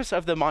 the purpose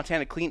of the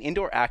Montana Clean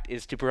Indoor Act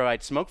is to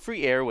provide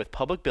smoke-free air with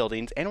public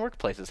buildings and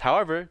workplaces.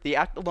 However, the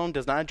act alone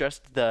does not address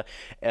the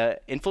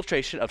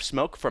infiltration of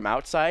smoke from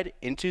outside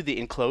into the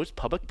enclosed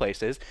public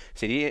places.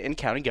 City and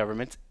county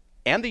governments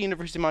and the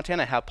University of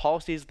Montana have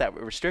policies that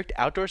restrict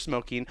outdoor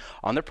smoking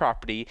on their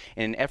property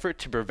in an effort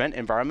to prevent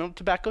environmental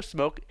tobacco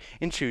smoke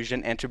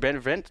intrusion and to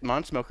prevent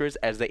non-smokers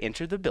as they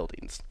enter the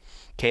buildings.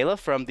 Kayla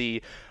from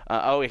the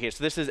so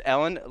this is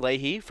Ellen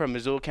Leahy from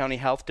Missoula County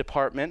Health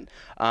Department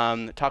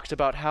talks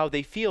about how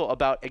they feel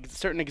about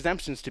certain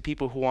exemptions to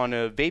people who want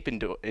to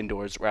vape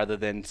indoors rather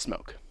than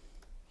smoke.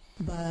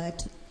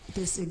 But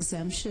this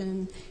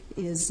exemption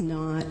is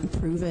not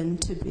proven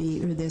to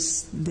be, or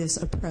this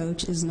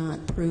approach is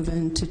not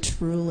proven to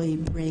truly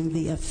bring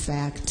the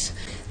effect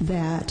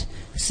that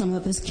some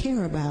of us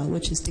care about,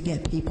 which is to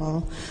get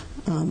people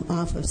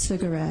off of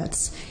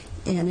cigarettes.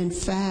 And in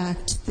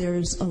fact,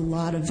 there's a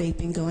lot of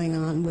vaping going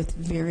on with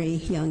very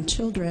young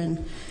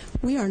children.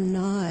 We are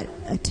not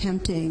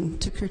attempting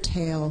to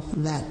curtail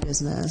that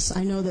business.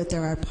 I know that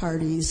there are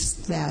parties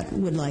that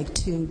would like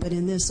to, but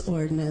in this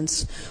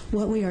ordinance,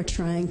 what we are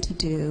trying to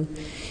do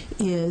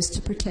is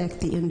to protect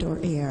the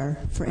indoor air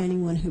for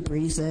anyone who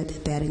breathes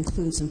it. That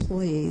includes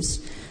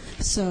employees.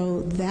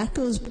 So that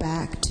goes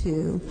back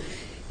to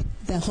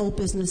the whole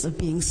business of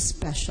being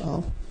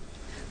special.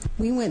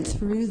 We went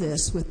through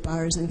this with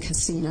bars and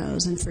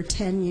casinos, and for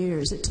 10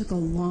 years it took a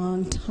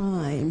long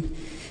time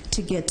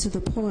to get to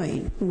the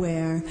point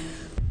where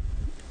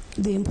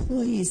the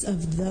employees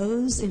of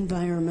those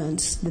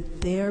environments,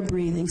 that their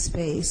breathing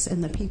space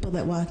and the people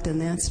that walked in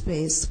that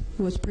space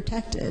was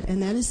protected.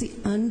 And that is the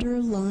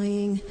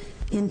underlying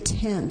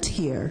intent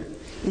here,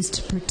 is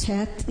to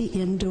protect the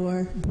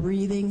indoor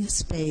breathing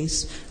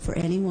space for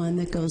anyone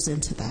that goes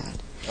into that.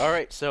 All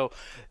right, so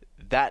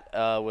that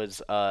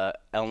was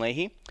Ellen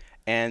Leahy.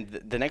 And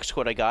the next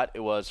quote I got,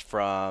 it was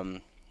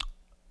from,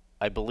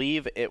 I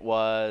believe it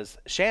was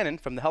Shannon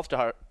from the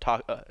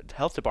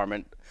health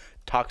department,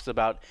 talks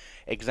about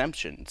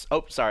exemptions.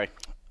 Oh, sorry.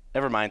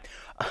 never mind.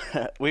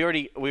 we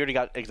already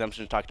got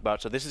exemptions talked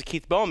about. So this is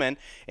Keith Bowman,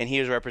 and he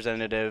is a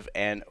representative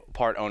and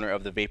part owner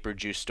of the Vapor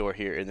Juice store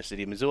here in the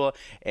city of Missoula.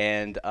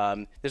 And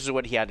this is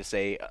what he had to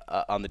say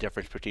on the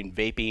difference between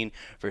vaping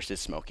versus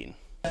smoking.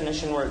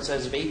 Definition where it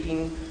says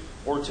vaping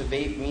or to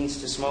vape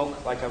means to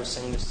smoke, like I was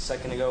saying just a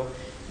second ago.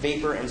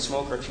 Vapor and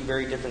smoke are two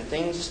very different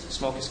things.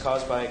 Smoke is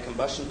caused by a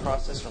combustion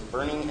process from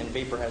burning, and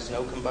vapor has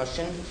no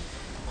combustion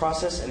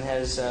process and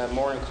has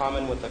more in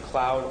common with a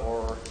cloud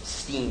or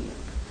steam.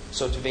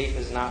 So to vape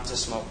is not to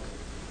smoke.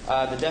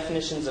 The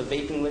definitions of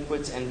vaping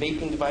liquids and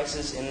vaping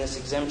devices in this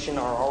exemption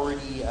are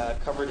already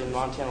covered in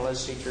Montana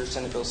Legislature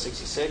Senate Bill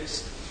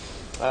 66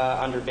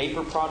 under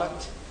vapor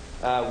product,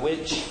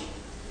 which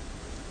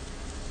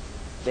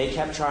they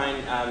kept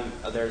trying.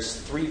 There's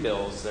 3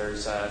 bills.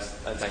 There's, as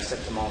I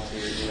sent them all to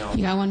your email.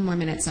 You got 1 more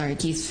minute. Sorry,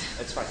 Keith.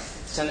 That's fine.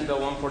 Senate Bill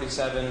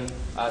 147,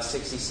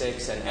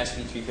 66, and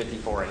SB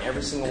 354. And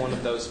every single one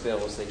of those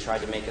bills, they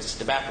tried to make us a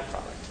tobacco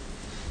product.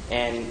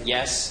 And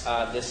yes,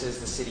 this is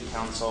the city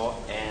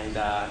council, and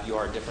you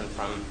are different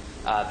from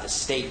the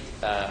state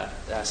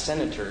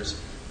senators.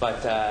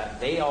 But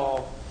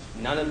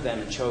none of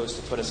them chose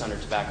to put us under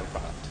tobacco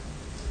product.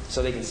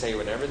 So they can say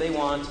whatever they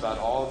want about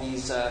all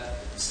these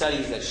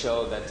studies that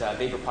show that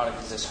vapor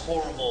product is this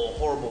horrible,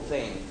 horrible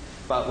thing.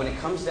 But when it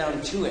comes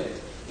down to it,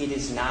 it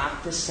is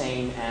not the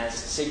same as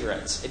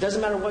cigarettes. It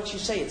doesn't matter what you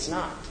say, it's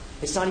not.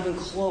 It's not even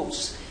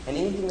close. And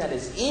anything that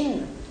is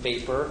in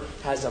vapor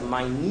has a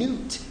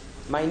minute,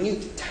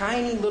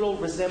 tiny little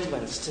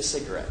resemblance to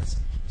cigarettes.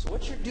 So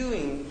what you're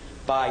doing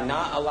by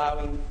not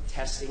allowing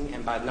testing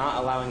and by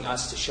not allowing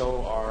us to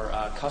show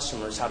our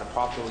customers how to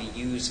properly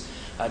use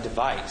a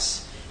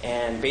device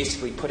and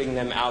basically putting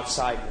them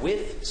outside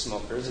with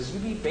smokers is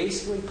you'd be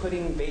basically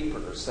putting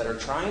vapors that are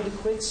trying to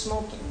quit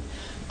smoking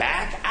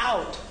back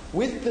out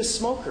with the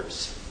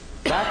smokers.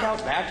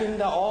 Back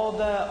into all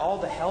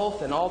the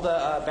health and all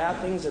the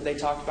bad things that they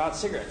talked about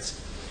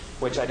cigarettes,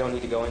 which I don't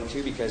need to go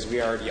into because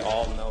we already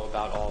all know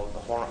about all of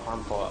the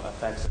harmful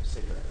effects of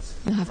cigarettes.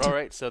 All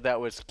right, so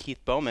that was Keith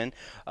Bowman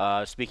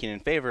speaking in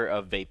favor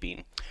of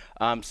vaping.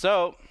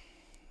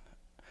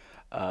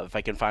 If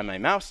I can find my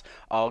mouse,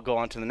 I'll go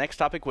on to the next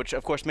topic, which,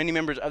 of course, many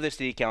members of the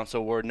City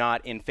Council were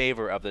not in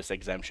favor of this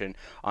exemption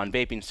on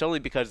vaping solely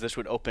because this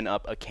would open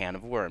up a can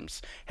of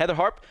worms. Heather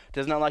Harp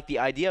does not like the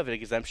idea of an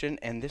exemption,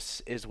 and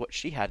this is what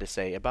she had to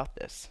say about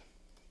this.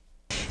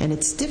 And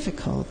it's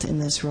difficult in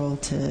this role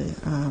to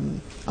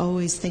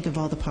always think of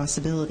all the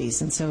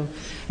possibilities. And so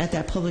at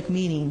that public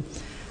meeting,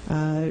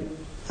 I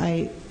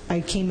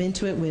came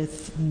into it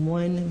with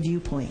one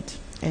viewpoint.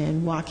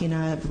 And walking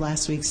out of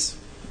last week's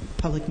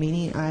public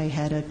meeting, I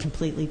had a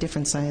completely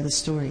different side of the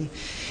story.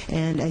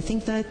 And I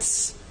think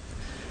that's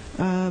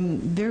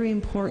very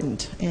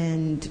important.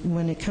 And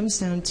when it comes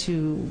down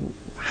to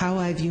how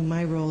I view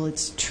my role,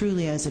 it's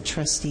truly as a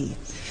trustee,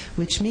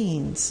 which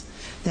means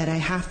that I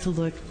have to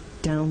look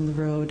down the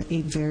road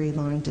a very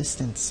long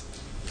distance.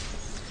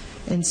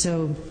 And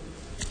so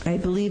I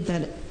believe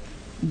that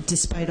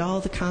despite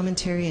all the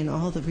commentary and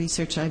all the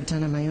research I've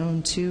done on my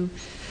own too,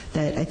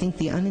 that I think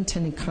the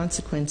unintended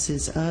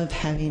consequences of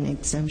having an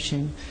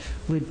exemption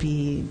would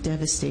be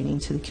devastating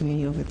to the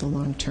community over the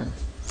long term.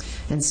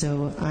 And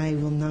so I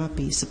will not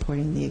be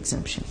supporting the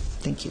exemption.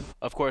 Thank you.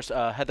 Of course,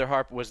 Heather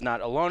Harp was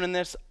not alone in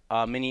this.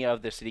 Many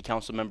of the City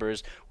Council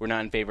members were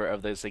not in favor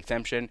of this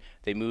exemption.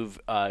 They move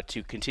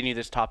to continue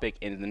this topic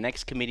in the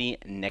next committee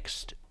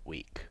next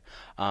week.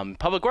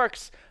 Public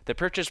Works, the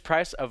purchase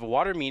price of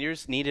water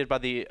meters needed by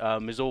the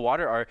Missoula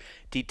Water are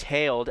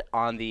detailed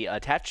on the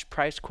attached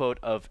price quote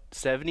of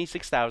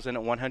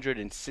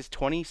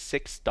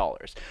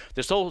 $76,126.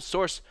 The sole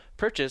source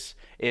purchase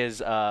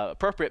is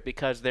appropriate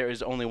because there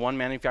is only one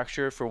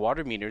manufacturer for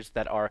water meters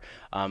that are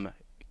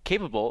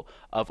capable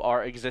of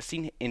our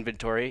existing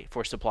inventory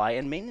for supply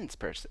and maintenance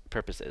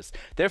purposes.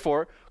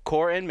 Therefore,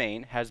 Core and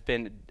Main has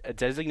been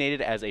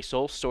designated as a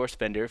sole source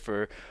vendor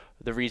for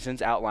the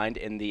reasons outlined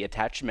in the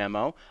attached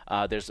memo.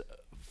 There's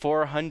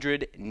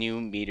 400 new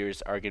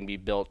meters are going to be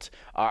built,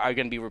 are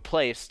going to be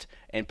replaced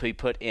and be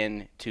put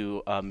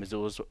into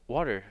Missoula's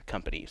water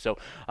company. So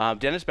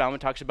Dennis Bauman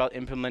talks about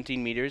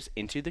implementing meters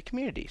into the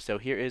community. So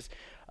here is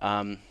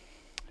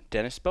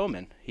Dennis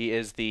Bowman. He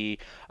is the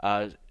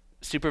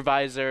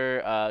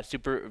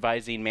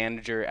supervising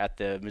manager at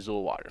the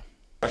Missoula Water.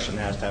 Construction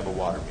has to have a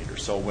water meter.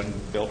 So when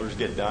builders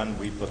get done,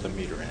 we put the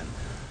meter in.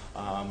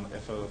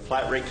 If a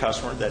flat rate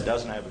customer that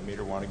doesn't have a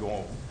meter want to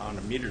go on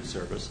a metered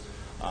service,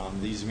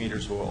 these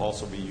meters will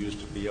also be used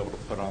to be able to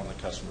put on the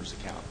customer's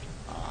account.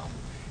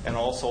 And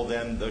also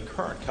then the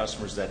current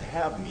customers that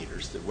have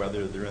meters, that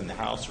whether they're in the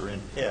house or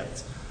in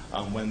pits,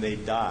 when they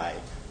die,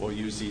 will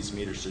use these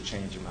meters to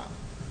change them out.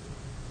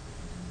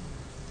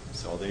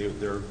 So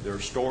they're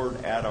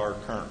stored at our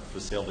current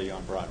facility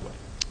on Broadway.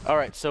 All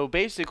right, so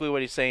basically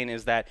what he's saying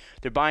is that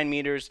they're buying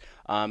meters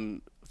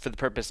for the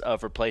purpose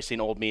of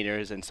replacing old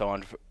meters and so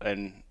on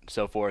and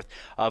so forth.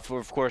 For,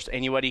 of course,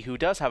 anybody who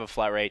does have a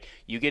flat rate,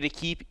 you get to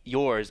keep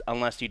yours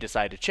unless you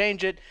decide to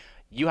change it.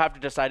 You have to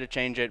decide to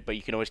change it, but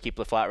you can always keep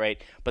the flat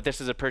rate. But this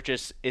is a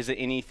purchase isn't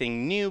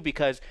anything new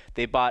because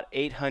they bought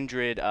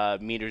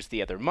 800 meters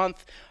the other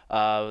month.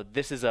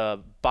 This is a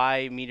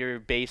buy meter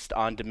based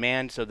on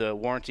demand, so the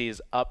warranty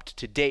is up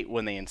to date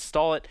when they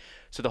install it.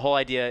 So the whole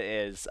idea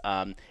is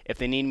if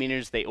they need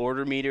meters, they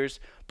order meters,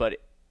 but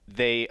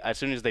as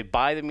soon as they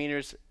buy the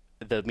meters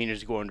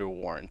go under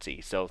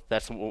warranty. So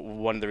that's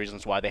one of the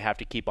reasons why they have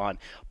to keep on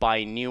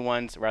buying new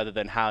ones rather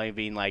than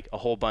having like a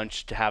whole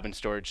bunch to have in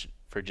storage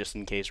for just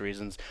in case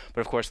reasons.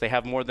 But of course they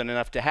have more than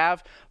enough to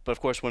have. But of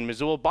course when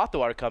Missoula bought the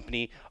water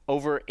company,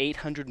 over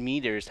 800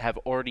 meters have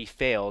already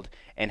failed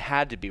and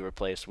had to be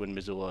replaced when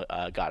Missoula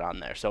got on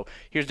there. So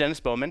here's Dennis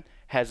Bowman,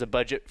 has a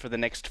budget for the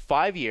next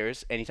 5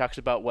 years, and he talks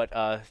about what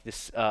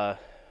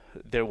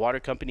their water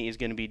company is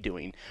going to be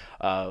doing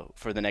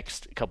for the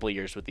next couple of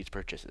years with these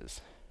purchases.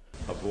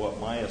 Of what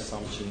my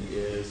assumption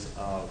is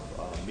of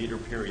meter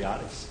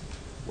periodics,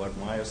 what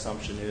my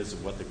assumption is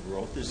of what the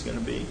growth is going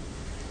to be,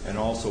 and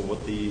also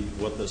what the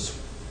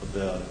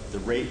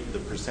rate, the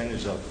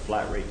percentage of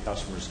flat rate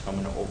customers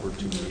coming over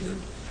to meter.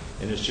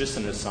 And it's just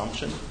an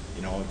assumption,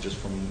 you know, just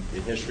from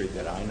the history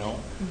that I know.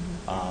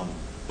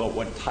 But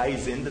what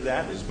ties into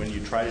that is when you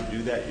try to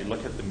do that, you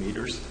look at the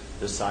meters,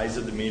 the size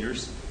of the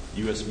meters,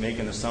 you just make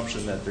an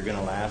assumption that they're going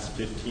to last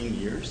 15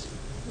 years.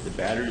 The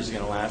battery is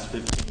going to last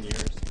 15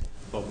 years.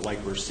 But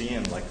like we're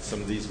seeing, like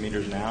some of these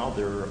meters now,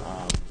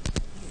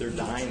 they're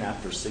dying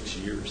after 6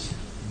 years.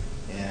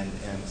 And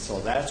so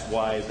that's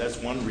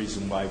one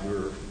reason why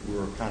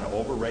we're kind of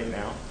over right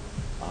now.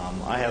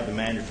 I have the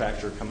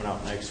manufacturer coming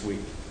out next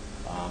week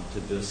to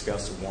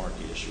discuss a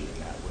warranty issue in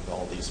that with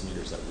all these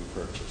meters that we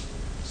purchased.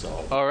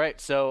 So all right,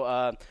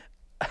 so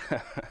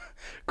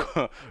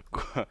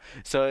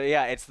so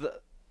yeah,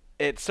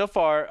 it's so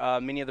far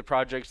many of the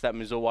projects that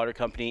Missoula Water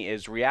Company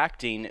is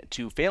reacting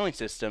to failing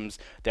systems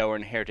that were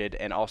inherited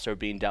and also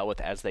being dealt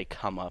with as they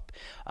come up.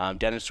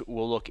 Dennis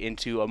will look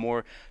into a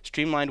more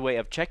streamlined way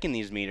of checking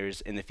these meters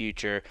in the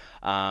future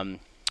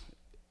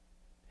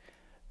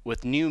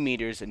with new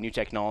meters and new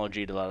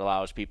technology that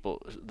allows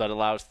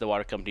the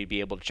water company to be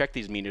able to check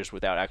these meters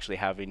without actually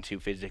having to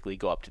physically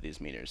go up to these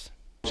meters.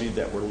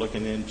 That we're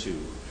looking into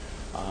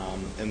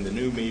and the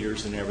new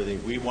meters and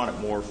everything, we want it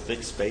more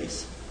fixed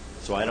base.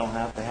 So I don't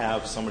have to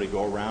have somebody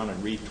go around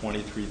and read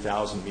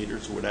 23,000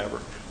 meters or whatever.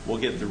 We'll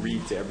get the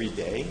reads every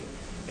day.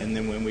 And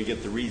then when we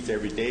get the reads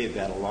every day,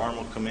 that alarm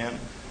will come in.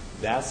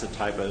 That's the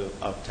type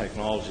of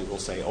technology we'll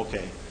say,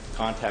 okay,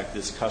 contact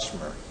this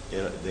customer.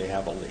 They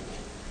have a leak.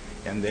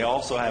 And they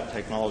also have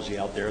technology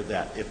out there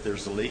that if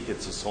there's a leak,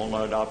 it's a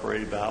solenoid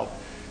operated valve,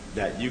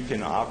 that you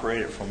can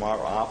operate it from our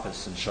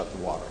office and shut the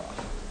water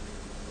off.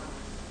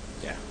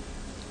 Yeah.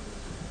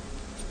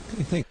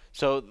 Thanks.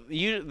 So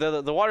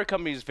the water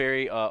company is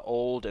very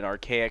old and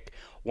archaic.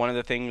 One of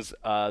the things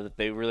that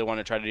they really want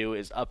to try to do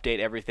is update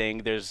everything.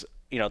 There's,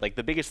 you know, like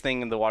the biggest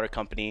thing in the water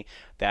company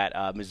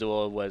that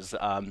Missoula was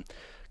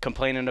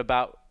complaining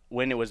about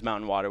when it was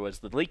mountain water was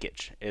the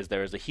leakage.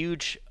 There was a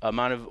huge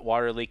amount of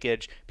water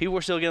leakage. People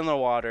were still getting their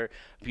water.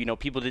 You know,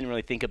 people didn't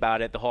really think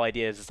about it. The whole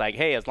idea is it's like,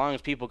 hey, as long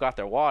as people got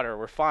their water,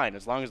 we're fine.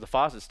 As long as the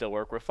faucets still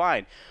work, we're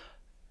fine.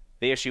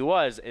 The issue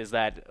is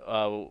that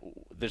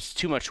there's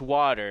too much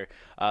water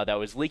that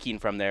was leaking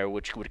from there,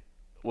 which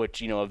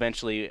you know,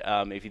 eventually,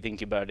 if you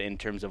think about it in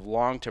terms of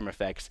long-term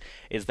effects,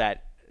 is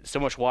that so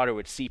much water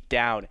would seep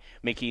down,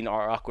 making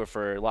our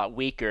aquifer a lot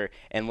weaker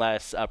and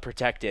less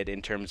protected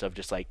in terms of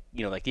just like,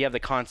 you know, like you have the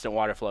constant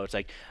water flow. It's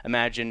like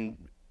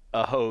imagine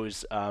a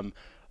hose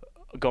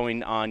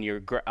going on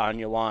your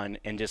lawn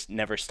and just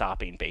never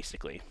stopping,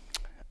 basically.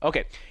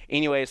 Okay.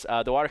 Anyways,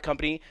 the water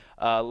company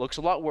looks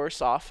a lot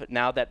worse off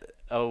now that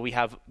we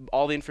have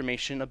all the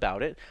information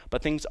about it,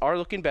 but things are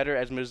looking better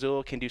as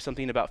Missoula can do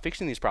something about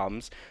fixing these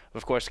problems.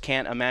 Of course,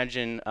 can't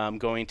imagine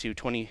going to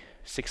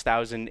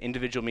 26,000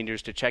 individual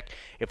meters to check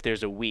if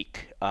there's a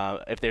leak.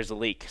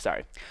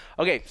 Sorry.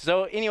 Okay.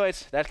 So,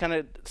 anyways, that kind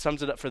of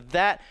sums it up for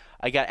that.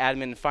 I got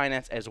admin and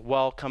finance as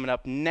well coming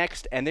up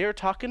next, and they're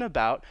talking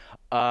about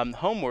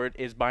Homeword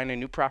is buying a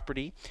new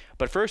property,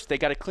 but first they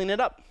got to clean it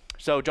up.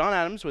 So John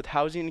Adams with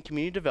Housing and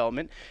Community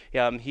Development,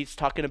 he's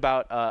talking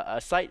about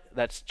a site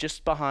that's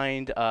just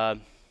behind the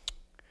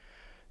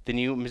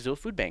new Missoula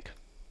Food Bank.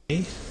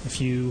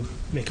 If you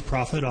make a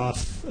profit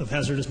off of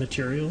hazardous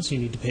materials, you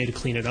need to pay to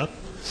clean it up.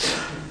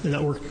 And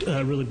that worked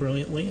really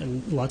brilliantly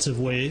in lots of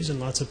ways and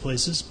lots of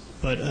places.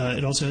 But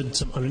it also had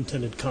some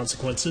unintended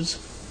consequences,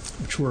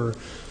 which were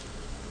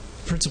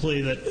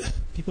principally that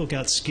people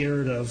got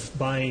scared of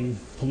buying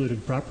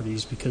polluted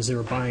properties because they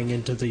were buying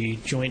into the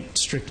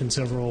strict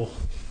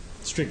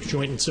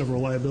joint and several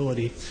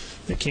liability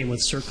that came with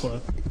CERCLA.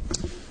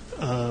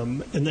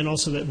 And then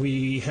also that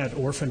we had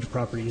orphaned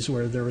properties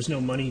where there was no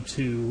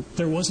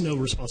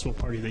responsible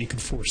party that you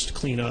could force to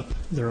clean up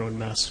their own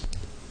mess.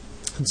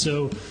 And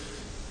so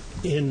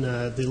in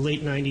the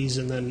late 90s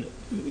and then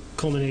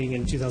culminating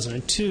in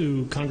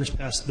 2002, Congress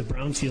passed the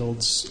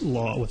Brownfields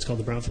Law, what's called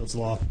the Brownfields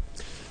Law,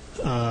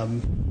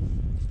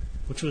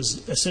 which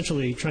was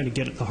essentially trying to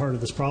get at the heart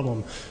of this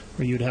problem,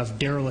 where you'd have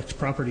derelict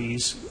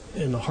properties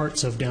in the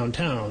hearts of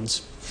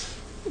downtowns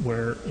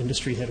where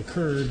industry had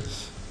occurred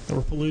that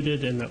were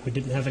polluted and that we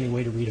didn't have any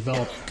way to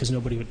redevelop because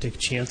nobody would take a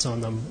chance on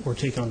them or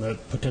take on the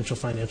potential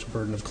financial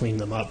burden of cleaning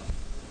them up.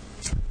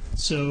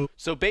 So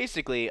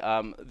basically,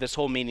 this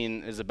whole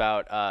meeting is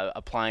about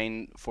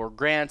applying for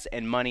grants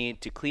and money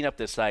to clean up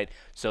this site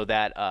so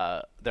that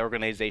the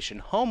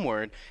organization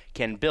Homeword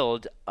can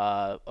build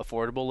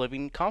affordable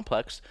living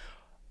complex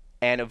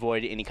and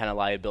avoid any kind of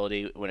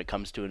liability when it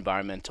comes to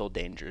environmental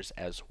dangers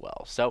as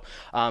well. So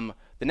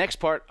the next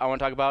part I want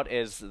to talk about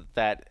is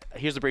that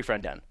here's the brief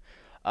rundown.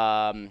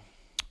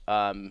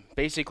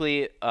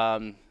 Basically,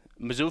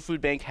 Missoula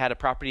Food Bank had a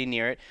property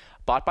near it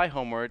bought by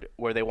Homeword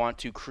where they want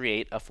to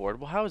create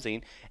affordable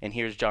housing. And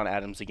here's John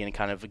Adams again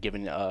kind of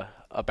giving a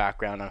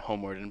background on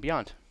Homeword and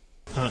beyond.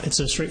 It's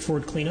a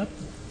straightforward cleanup.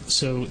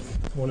 So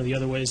one of the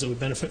other ways that we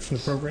benefit from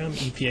the program,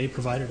 EPA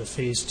provided a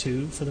phase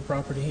 2 for the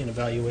property and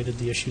evaluated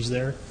the issues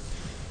there.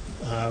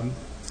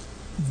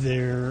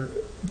 There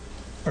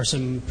are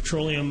some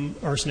petroleum,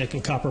 arsenic,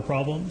 and copper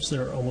problems.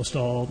 They're almost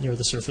all near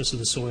the surface of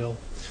the soil.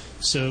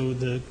 So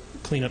the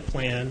cleanup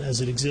plan as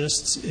it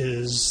exists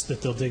is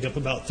that they'll dig up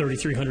about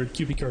 3,300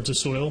 cubic yards of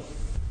soil.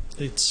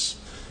 It's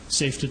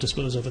safe to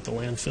dispose of at the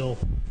landfill.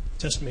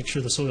 Test to make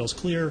sure the soil is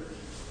clear,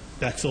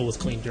 backfill with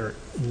clean dirt.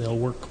 And they'll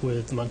work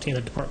with the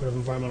Montana Department of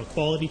Environmental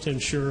Quality to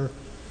ensure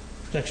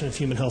protection of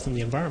human health and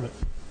the environment.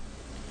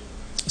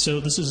 So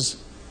this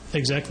is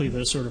exactly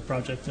the sort of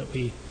project that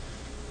we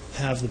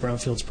have the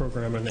Brownfields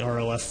program and the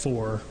RLF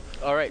for.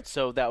 All right,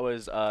 so that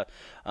was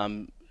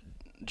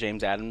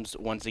James Adams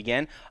once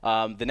again.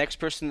 The next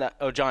person that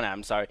John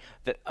Adams, sorry.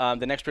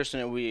 The next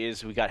person we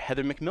got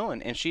Heather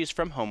McMillan, and she's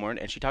from Homeward,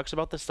 and she talks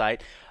about the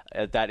site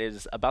that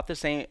is about the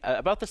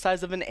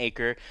size of an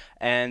acre,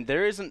 and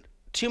there isn't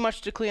too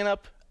much to clean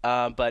up,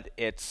 but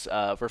it's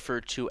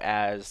referred to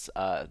as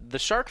the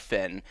shark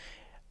fin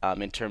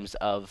in terms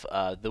of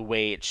the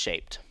way it's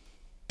shaped.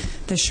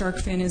 The shark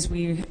fin, as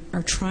we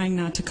are trying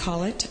not to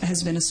call it,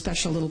 has been a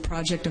special little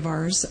project of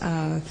ours,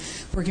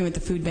 working with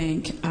the food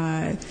bank.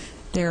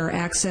 There are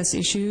access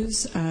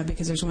issues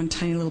because there's one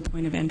tiny little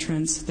point of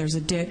entrance. There's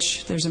a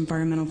ditch, there's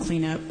environmental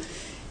cleanup,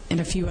 and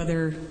a few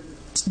other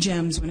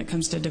gems when it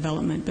comes to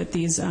development. But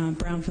these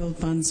brownfield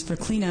funds for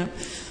cleanup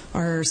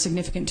are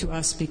significant to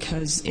us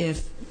because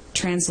if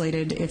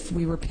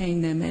we were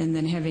paying them and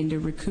then having to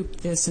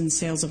recoup this in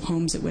sales of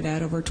homes, it would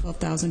add over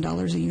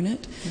 $12,000 a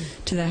unit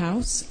to the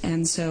house.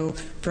 And so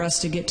for us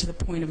to get to the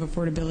point of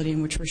affordability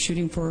in which we're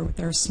shooting for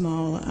with our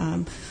small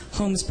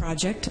homes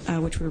project,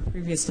 which we were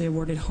previously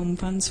awarded home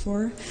funds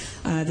for,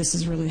 this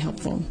is really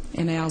helpful.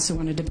 And I also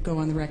wanted to go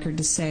on the record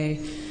to say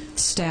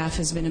staff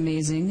has been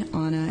amazing,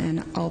 Anna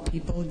and all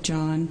people,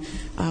 John,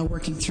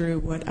 working through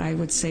what I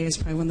would say is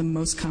probably one of the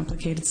most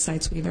complicated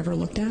sites we've ever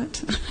looked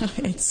at.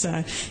 It's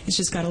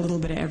just got a little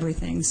bit of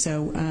everything.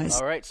 So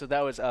all right, so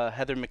that was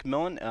Heather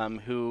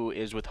McMillan, who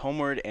is with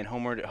Homeward, and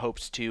Homeward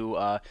hopes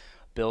to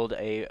build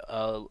a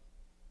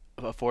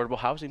affordable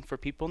housing for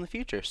people in the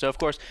future. So of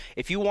course,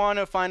 if you want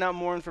to find out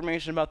more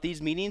information about these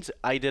meetings,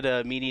 I did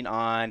a meeting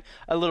on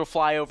a little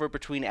flyover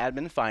between admin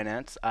and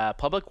finance,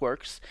 public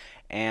works,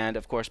 and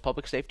of course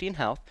public safety and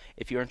health.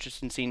 If you're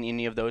interested in seeing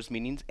any of those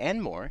meetings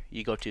and more,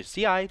 you go to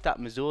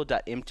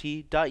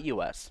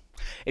ci.missoula.mt.us.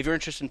 If you're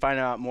interested in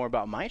finding out more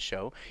about my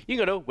show, you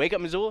can go to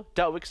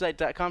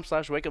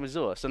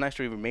wakeupmissoula.wixsite.com/wakeupmissoula. So nice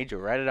to have made you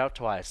write it out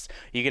twice.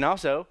 You can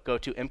also go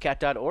to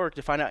MCAT.org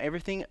to find out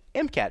everything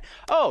MCAT.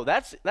 Oh,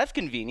 that's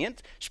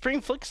convenient.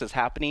 Spring Flicks is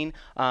happening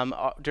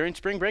during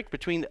spring break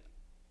between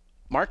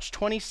March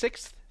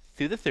 26th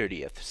through the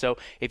 30th. So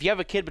if you have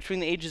a kid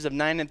between the ages of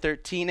 9 and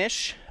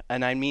 13-ish,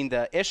 and I mean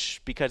the ish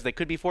because they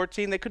could be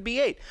 14, they could be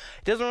 8.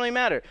 It doesn't really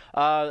matter.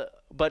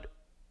 But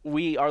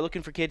we are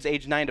looking for kids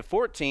age 9 to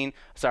 14.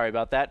 Sorry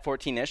about that,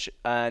 14-ish.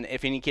 And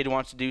if any kid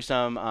wants to do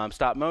some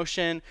stop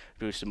motion,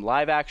 do some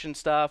live action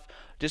stuff,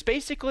 just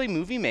basically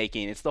movie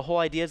making. It's the whole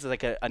idea is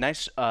like a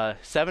nice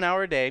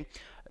 7-hour day,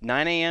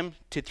 9 a.m.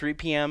 to 3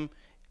 p.m.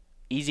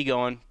 Easy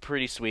going,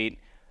 pretty sweet.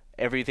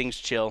 Everything's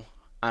chill.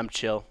 I'm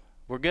chill.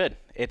 We're good.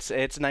 It's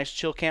a nice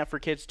chill camp for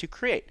kids to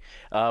create.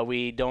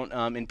 We don't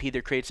impede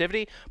their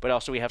creativity, but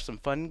also we have some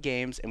fun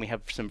games and we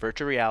have some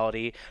virtual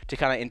reality to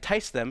kind of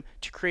entice them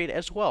to create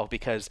as well,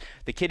 because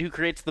the kid who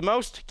creates the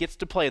most gets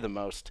to play the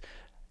most,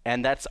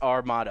 and that's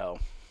our motto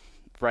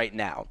right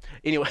now.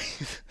 Anyway,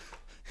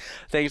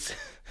 thanks.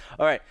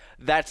 All right,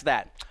 that's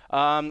that.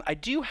 I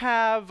do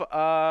have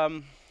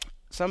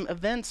some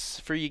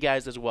events for you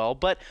guys as well,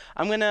 but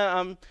I'm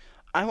gonna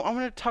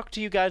talk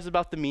to you guys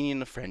about the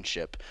meaning of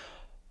friendship.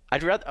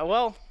 I'd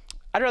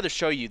rather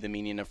show you the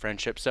meaning of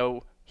friendship.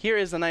 So here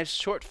is a nice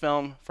short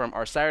film from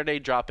our Saturday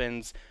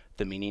drop-ins,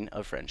 The Meaning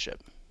of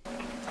Friendship.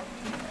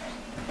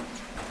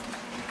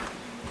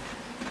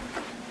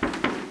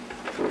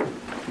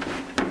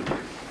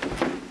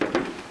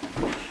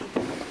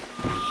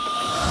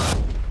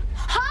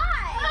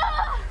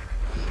 Hi!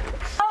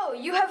 Oh,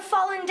 you have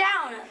fallen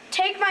down.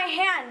 Take my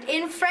hand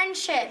in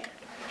friendship.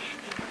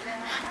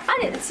 I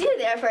didn't see you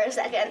there for a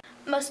second.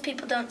 most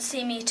people don't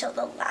see me till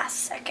the last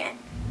second.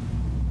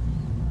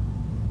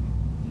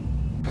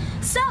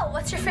 So,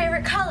 what's your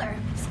favorite color?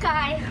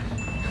 Sky.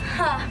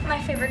 Huh,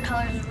 my favorite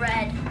color is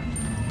red.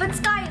 But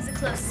sky is a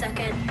close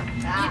second.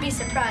 You'd be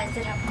surprised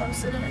at how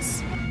close it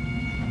is.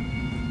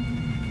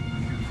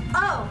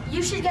 Oh,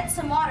 you should get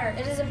some water.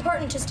 It is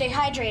important to stay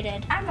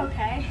hydrated. I'm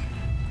okay.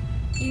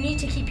 You need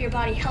to keep your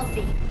body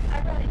healthy. I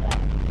really do.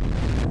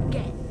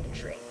 Get a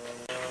drink.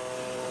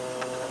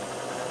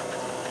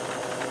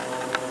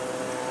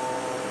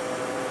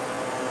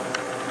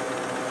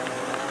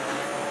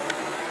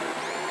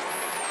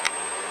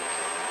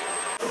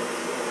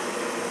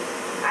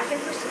 I can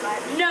push the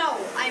button. No,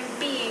 I'm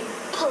being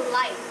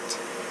polite.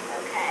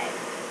 Okay.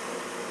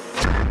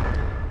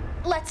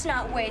 Let's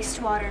not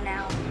waste water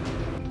now.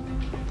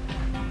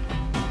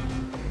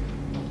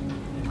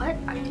 What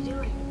are you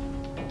doing?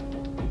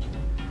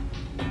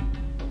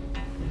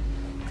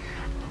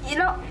 You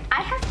know,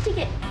 I have to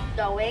get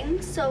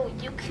going, so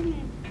you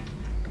can...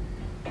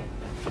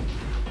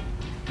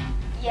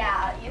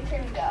 Yeah, you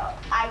can go.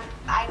 I'm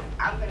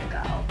gonna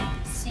go.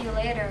 See you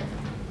later,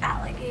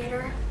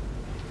 alligator.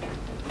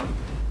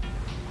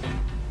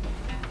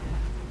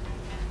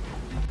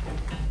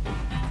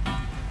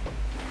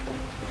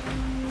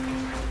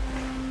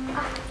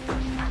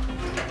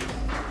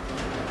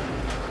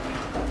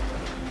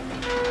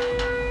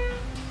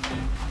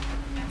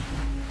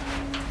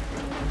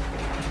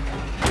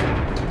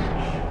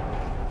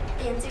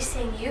 Fancy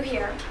seeing you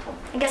here.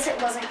 I guess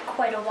it wasn't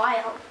quite a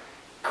while.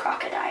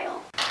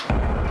 Crocodile.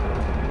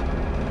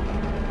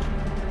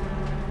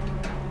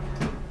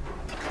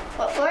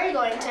 What floor are you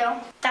going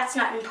to? That's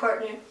not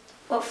important.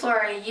 What floor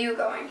are you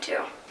going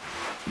to?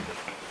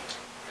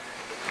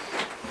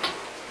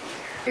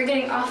 You're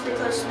getting awfully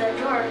close to that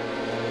door.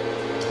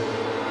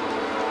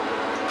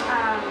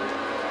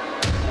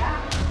 Yeah,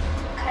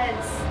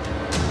 because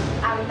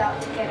I'm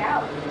about to get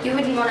out. You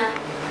wouldn't want to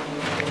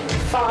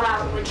fall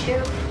out, would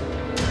you?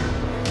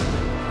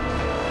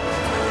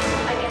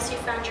 I guess you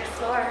found your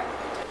floor.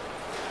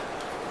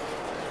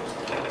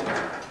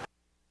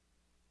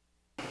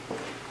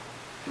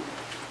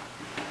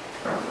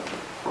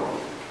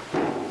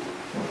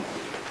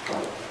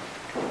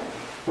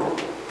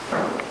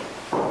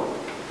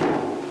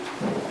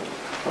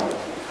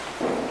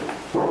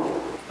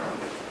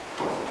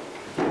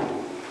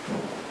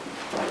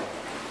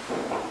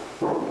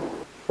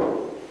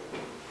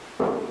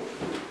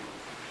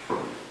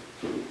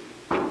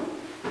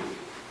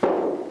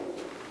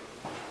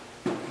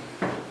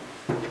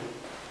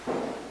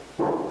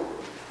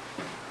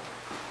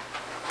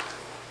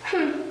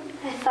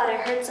 I thought I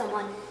heard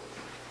someone.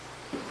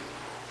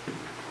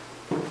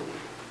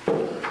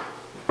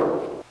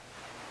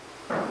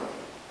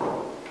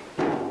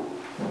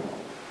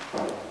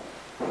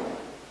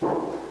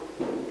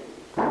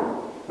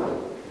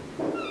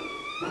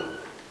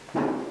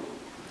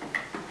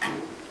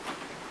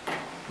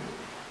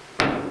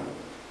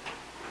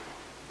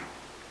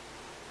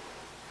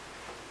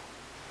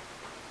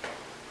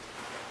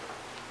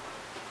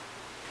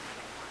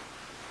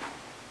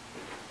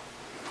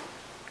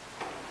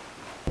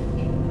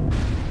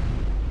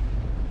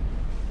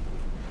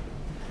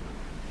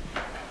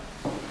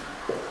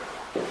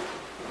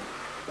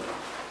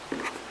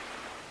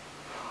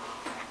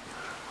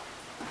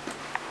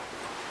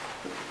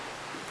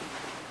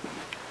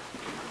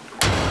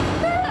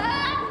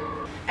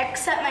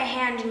 Accept my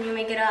hand and you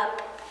may get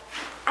up.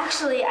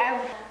 Actually,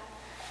 accept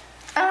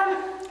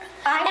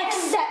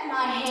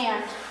my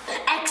hand.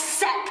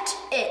 Accept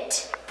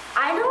it.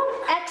 I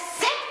don't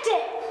accept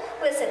it.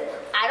 Listen,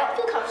 I don't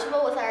feel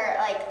comfortable with our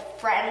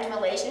friend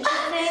relationship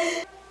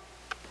thing.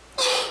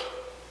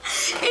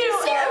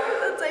 Since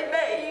I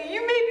met you,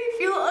 you made me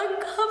feel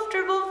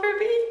uncomfortable for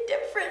being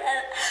different.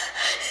 And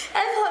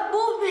I thought,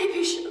 well,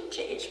 maybe she'll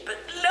change, but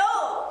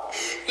no,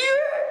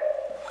 you're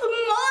a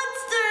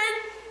monster.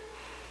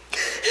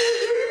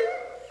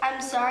 I'm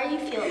sorry you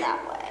feel that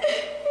way.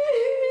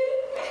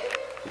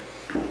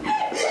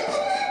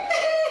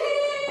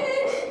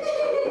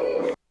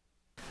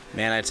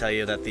 Man, I tell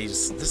you that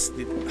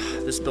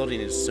this building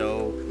is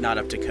so not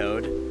up to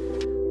code.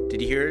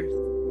 Did you hear?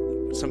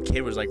 Some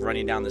kid was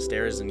running down the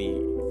stairs and he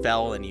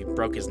fell and he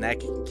broke his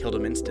neck and killed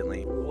him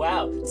instantly.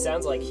 Wow, it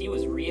sounds like he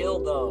was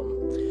real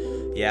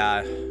dumb.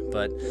 Yeah,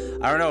 but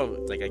I don't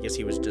know. I guess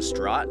he was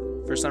distraught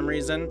for some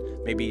reason.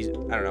 Maybe,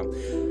 I don't know.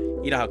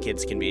 You know how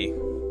kids can be.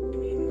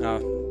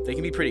 They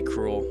can be pretty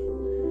cruel.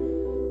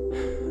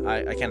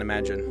 I can't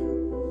imagine.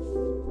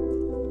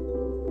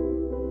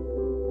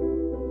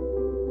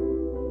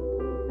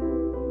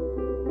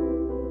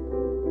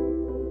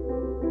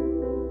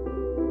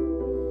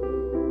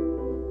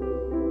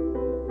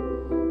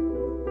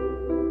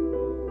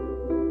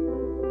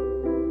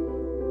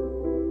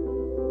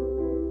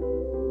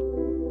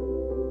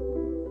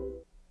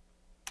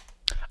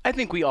 I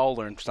think we all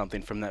learned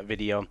something from that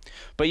video,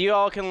 but you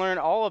all can learn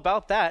all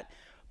about that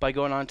by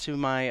going on to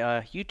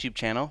my YouTube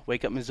channel,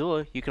 Wake Up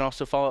Missoula. You can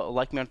also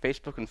like me on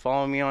Facebook and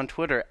follow me on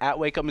Twitter at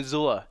Wake Up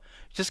Missoula.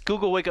 Just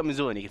Google Wake Up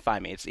Missoula and you can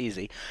find me. It's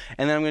easy.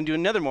 And then I'm going to do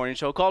another morning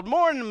show called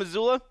Morning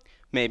Missoula.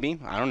 Maybe.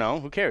 I don't know.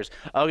 Who cares?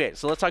 Okay,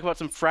 so let's talk about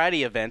some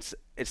Friday events.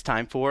 It's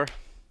time for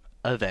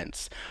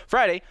events.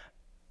 Friday,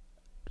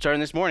 starting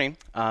this morning,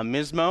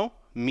 Missoula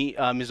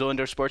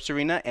Indoor Sports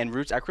Arena and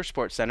Roots Aqua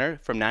Sports Center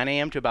from 9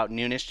 a.m. to about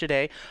noonish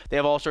today. They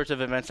have all sorts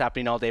of events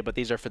happening all day, but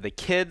these are for the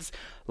kids,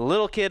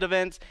 little kid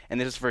events, and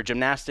this is for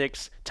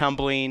gymnastics,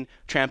 tumbling,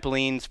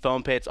 trampolines,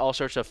 foam pits, all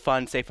sorts of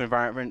fun, safe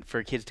environment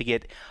for kids to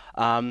get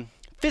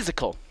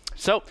physical.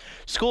 So,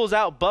 school's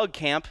out, bug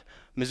camp.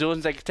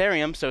 Missoula's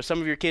Secretarium, so some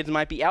of your kids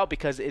might be out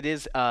because it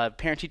is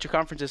parent-teacher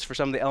conferences for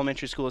some of the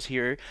elementary schools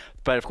here.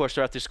 But, of course,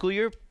 throughout the school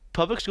year,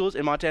 public schools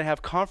in Montana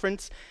have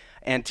conference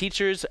and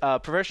teachers'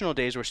 professional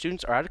days where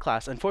students are out of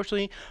class.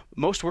 Unfortunately,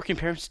 most working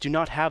parents do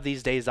not have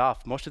these days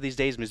off. Most of these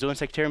days, Missoula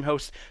Secretarium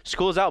hosts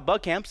Schools Out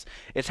bug camps.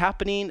 It's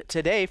happening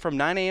today from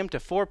 9 a.m. to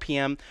 4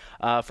 p.m.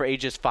 For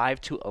ages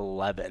 5 to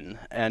 11.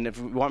 And if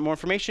you want more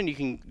information, you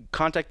can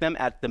contact them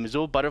at the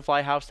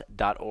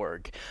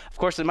MissoulaButterflyHouse.org. Of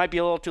course, it might be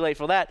a little too late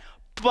for that,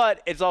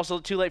 but it's also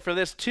too late for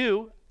this,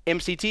 too.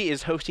 MCT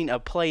is hosting a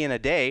play in a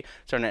day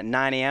starting at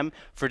 9 a.m.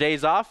 For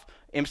days off,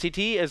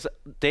 MCT is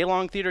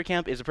day-long theater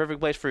camp is a perfect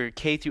place for your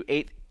K through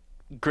 8th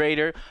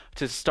grader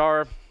to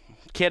star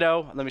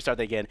kiddo. Let me start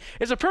that again.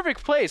 It's a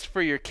perfect place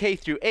for your K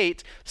through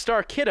 8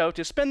 star kiddo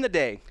to spend the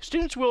day.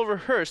 Students will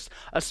rehearse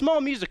a small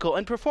musical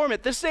and perform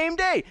it the same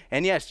day.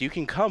 And yes, you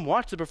can come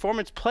watch the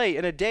performance play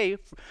in a day.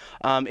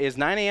 Is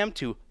 9 a.m.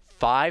 to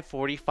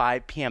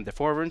 5:45 p.m. The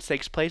performance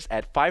takes place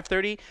at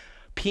 5:30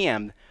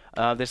 p.m.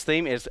 This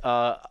theme is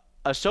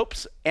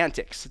Aesop's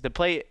Antics. The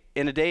play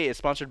in a day is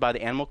sponsored by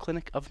the Animal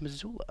Clinic of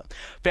Missoula.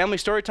 Family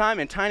story time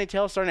and Tiny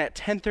Tales starting at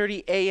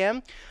 10:30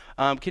 a.m.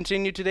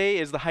 Continued today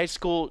is the high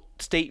school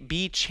state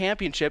B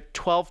championship,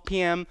 12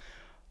 p.m.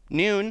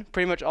 noon,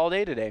 pretty much all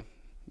day today.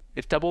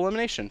 It's double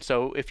elimination.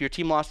 So if your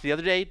team lost the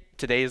other day,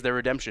 today is their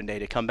redemption day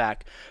to come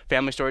back.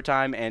 Family story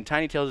time and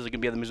Tiny Tales is going to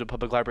be at the Missoula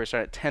Public Library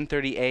starting at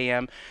 10:30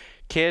 a.m.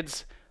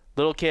 Kids,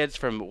 little kids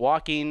from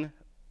walking,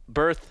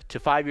 birth to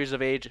 5 years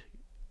of age,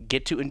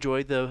 get to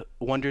enjoy the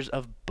wonders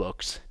of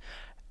books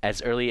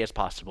as early as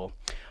possible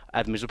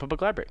at the Missoula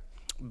Public Library.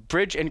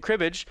 Bridge and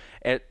cribbage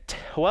at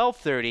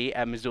 12:30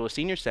 at Missoula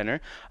Senior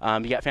Center.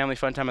 You got family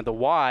fun time at the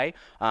Y.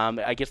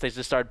 I guess they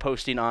just started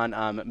posting on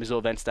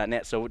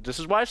MissoulaEvents.net, so this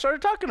is why I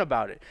started talking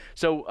about it.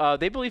 So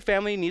they believe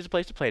family needs a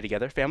place to play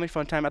together. Family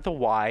fun time at the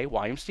Y,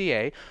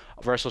 YMCA,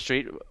 Russell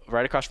Street,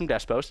 right across from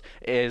Despos,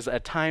 is a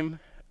time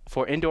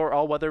for indoor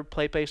all-weather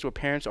play place where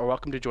parents are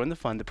welcome to join the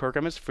fun. The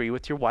program is free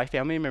with your Y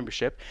family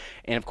membership,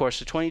 and of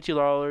course,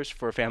 $22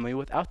 for a family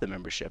without the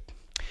membership.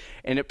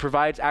 And it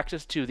provides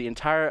access to the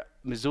entire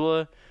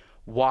Missoula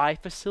Y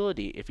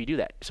facility if you do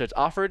that. So it's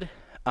offered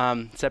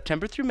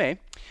September through May,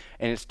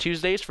 and it's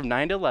Tuesdays from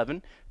 9 to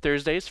 11,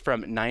 Thursdays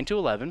from 9 to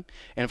 11,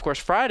 and of course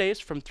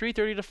Fridays from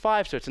 3:30 to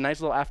 5. So it's a nice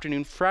little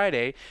afternoon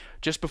Friday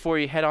just before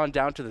you head on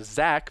down to the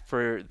ZAC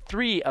for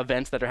 3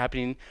 events that are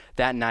happening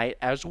that night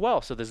as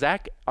well. So the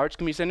ZAC Arts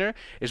Community Center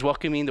is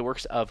welcoming the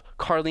works of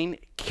Carleen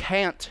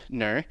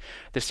Kantner.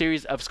 The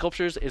series of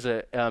sculptures is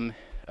a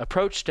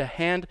approach to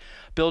hand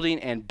building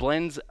and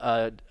blends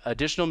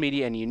additional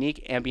media and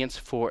unique ambience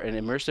for an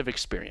immersive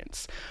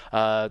experience.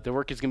 The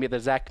work is going to be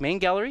at the ZAC Main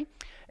Gallery,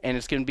 and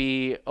it's going to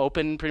be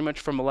open pretty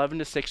much from 11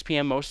 to 6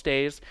 p.m. most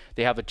days.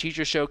 They have a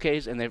teacher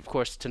showcase, and they, of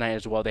course, tonight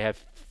as well, they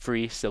have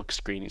free silk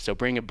screening. So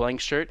bring a blank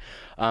shirt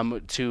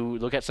to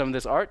look at some of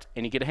this art,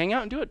 and you get to hang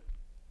out and do it.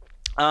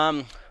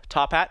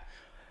 Top Hat.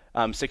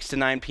 6 to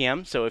 9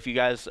 p.m. So if you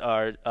guys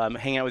are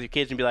hanging out with your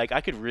kids and be like,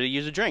 I could really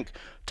use a drink,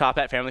 Top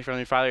Hat Family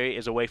Friendly Friday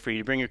is a way for you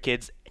to bring your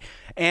kids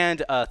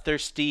and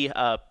thirsty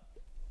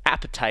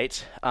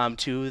appetite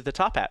to the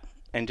Top Hat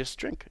and just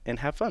drink and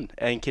have fun.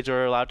 And kids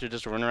are allowed to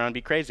just run around and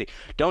be crazy.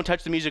 Don't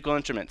touch the musical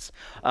instruments.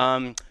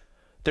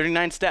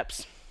 39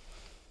 steps.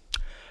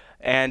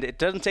 And it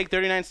doesn't take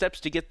 39 steps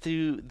to get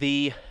to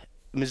the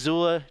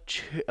Missoula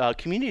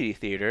Community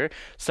Theater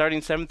starting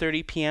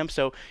 7:30 p.m.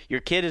 So your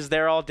kid is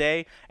there all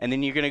day, and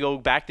then you're going to go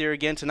back there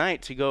again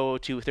tonight to go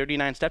to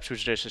 39 Steps,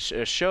 which is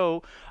a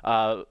show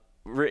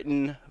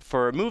written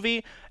for a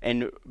movie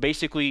and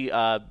basically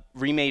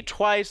remade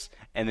twice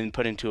and then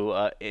put into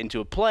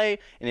a play.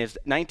 And it's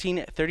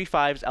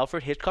 1935's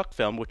Alfred Hitchcock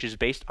film, which is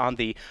based on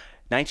the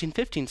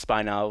 1915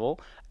 spy novel.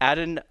 Add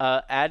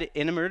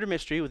in a murder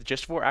mystery with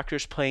just 4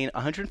 actors playing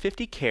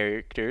 150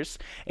 characters,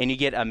 and you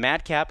get a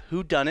madcap,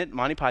 whodunit,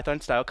 Monty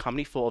Python-style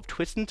comedy full of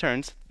twists and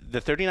turns.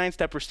 The 39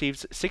 Step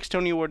receives 6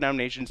 Tony Award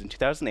nominations in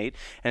 2008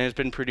 and has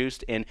been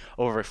produced in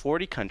over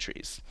 40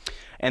 countries.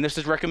 And this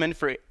is recommended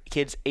for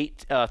kids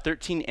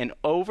 13 and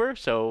over,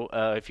 so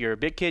if you're a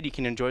big kid, you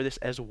can enjoy this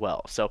as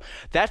well. So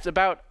that's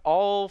about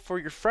all for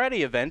your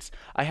Friday events.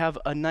 I have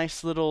a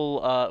nice little,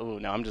 oh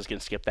no, I'm just going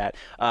to skip that.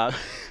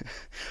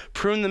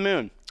 Prune the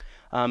Moon.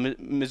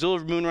 Missoula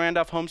Moon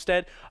Randolph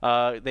Homestead,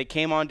 they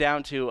came on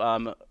down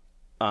to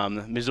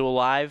Missoula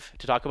Live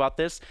to talk about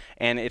this,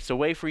 and it's a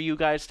way for you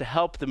guys to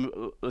help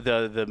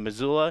the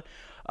Missoula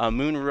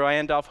Moon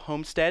Randolph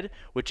Homestead,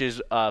 which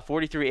is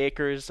 43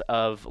 acres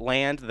of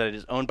land that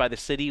is owned by the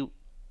city,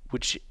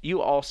 which you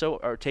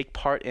also take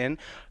part in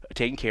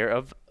taking care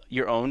of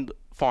your own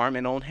farm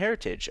and own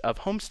heritage of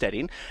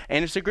homesteading.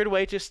 And it's a good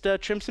way just to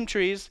trim some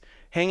trees,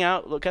 hang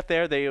out, look up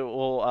there. They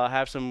will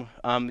have some,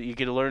 you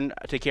get to learn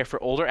to care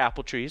for older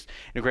apple trees.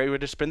 And a great way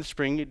to spend the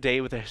spring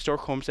day with a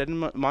historic homestead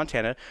in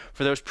Montana.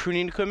 For those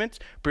pruning equipment,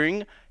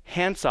 bring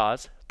hand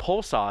saws,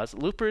 pole saws,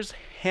 loopers,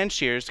 hand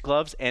shears,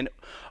 gloves, and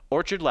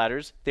orchard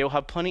ladders. They will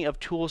have plenty of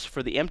tools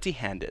for the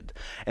empty-handed.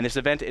 And this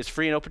event is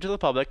free and open to the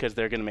public because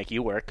they're going to make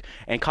you work.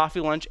 And coffee,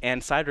 lunch,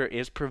 and cider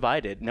is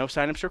provided. No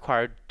sign-ups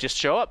required. Just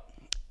show up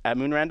at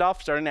Moon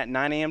Randolph starting at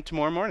 9 a.m.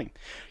 tomorrow morning.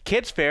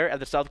 Kids Fair at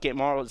the Southgate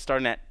Mall is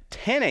starting at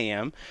 10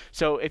 a.m.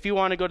 So if you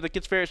want to go to the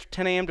Kids Fair, it's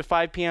 10 a.m. to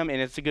 5 p.m. and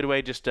it's a good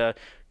way just to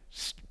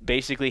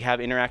basically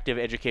have interactive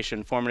education,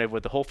 informative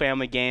with the whole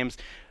family, games,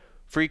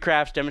 free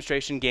crafts,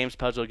 demonstration, games,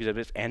 puzzle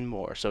exhibits, and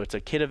more. So it's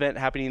a kid event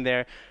happening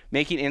there.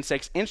 Making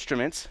insects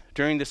instruments.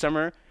 During the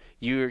summer,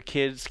 your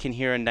kids can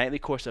hear a nightly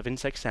course of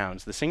insect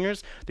sounds. The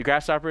singers, the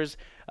grasshoppers,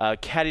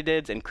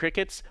 katydids, and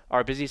crickets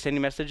are busy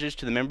sending messages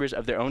to the members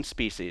of their own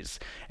species.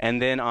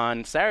 And then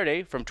on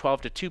Saturday, from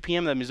 12 to 2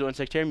 p.m. at the Missoula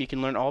Insectarium, you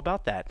can learn all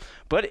about that.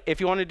 But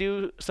if you want to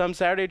do some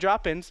Saturday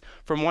drop-ins,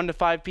 from 1 to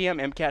 5 p.m.,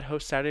 MCAT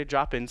hosts Saturday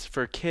drop-ins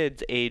for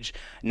kids age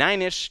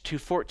 9-ish to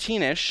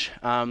 14-ish.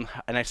 And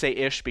I say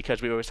ish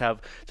because we always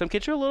have some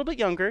kids who are a little bit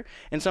younger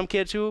and some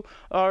kids who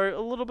are a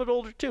little bit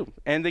older too.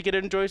 And they get to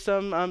enjoy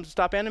some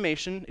stop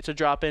animation. It's a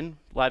drop-in,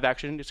 live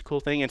action. It's a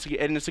cool thing.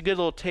 And it's a good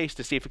little taste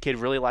to see if a kid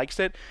really likes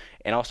it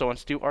and also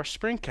wants to do our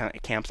spring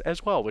camps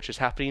as well, which is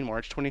happening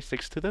March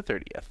 26th to the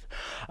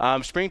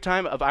 30th.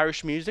 Springtime of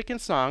Irish music and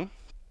song.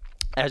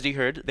 As you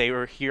heard, they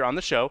were here on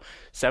the show,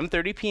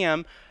 7:30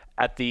 p.m.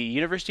 at the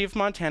University of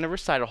Montana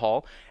Recital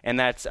Hall, and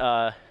that's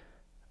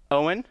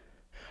Owen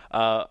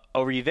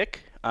Orevik.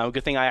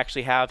 Good thing I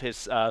actually have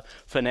his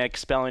phonetic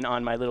spelling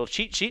on my little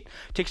cheat sheet.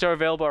 Tickets are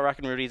available at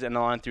Rockin' Rudy's and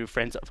on through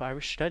Friends of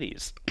Irish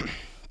Studies.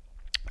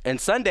 And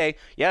Sunday,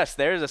 yes,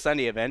 there's a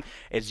Sunday event.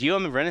 It's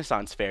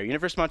Renaissance Fair.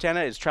 University of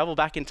Montana is travel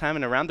back in time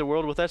and around the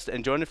world with us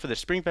and join us for the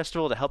Spring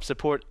Festival to help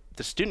support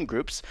the student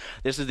groups.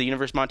 This is the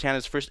University of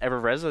Montana's first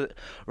ever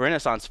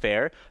Renaissance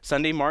Fair.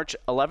 Sunday, March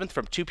 11th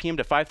from 2 p.m.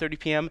 to 5:30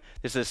 p.m.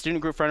 This is a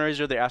student group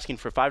fundraiser. They're asking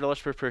for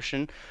 $5 per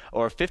person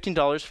or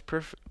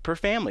 $15 per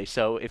family.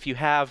 So if you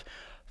have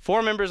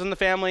 4 members in the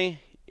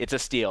family, it's a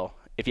steal.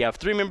 If you have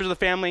 3 members of the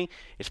family,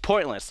 it's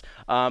pointless.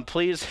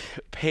 Please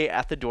pay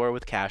at the door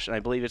with cash, and I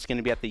believe it's going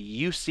to be at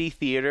the UC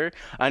Theater.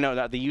 No,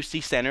 not the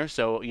UC Center,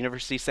 so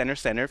University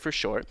Center for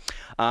short.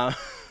 You're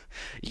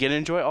going to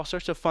enjoy all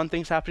sorts of fun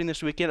things happening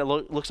this weekend. It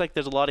looks like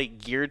there's a lot of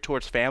geared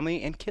towards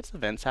family and kids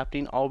events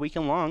happening all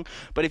weekend long.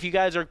 But if you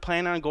guys are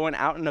planning on going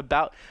out and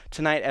about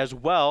tonight as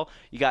well,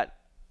 you got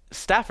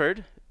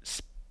Spafford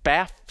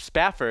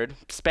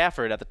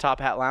at the Top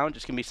Hat Lounge.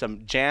 It's going to be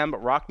some jam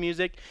rock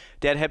music.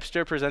 Dead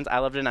Hipster presents I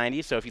Love the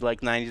 90s, so if you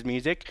like 90s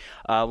music,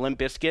 Limp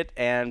Bizkit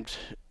and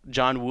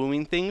John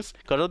Wooing things,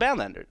 go to the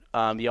Bandlander.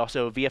 You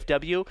also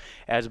VFW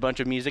has a bunch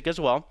of music as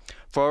well.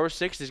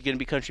 406 is going to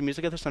be country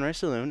music at the Sunrise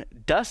Saloon.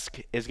 Dusk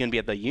is going to be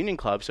at the Union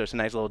Club, so it's a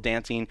nice little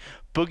dancing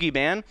boogie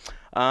band.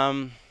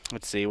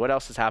 Let's see, what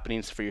else is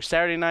happening for your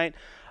Saturday night?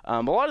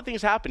 A lot of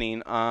things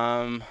happening.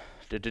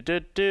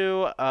 DJ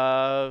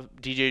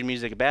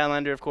music at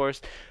Badlander, of course.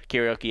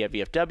 Karaoke at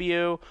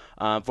VFW.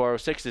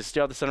 406 is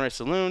still at the Sunrise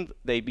Saloon.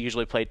 They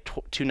usually play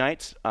 2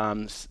 nights.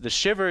 The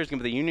Shiver is going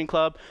to be the Union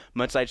Club.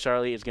 Mudside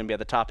Charlie is going to be at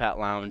the Top Hat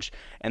Lounge.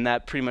 And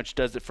that pretty much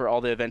does it for all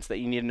the events that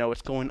you need to know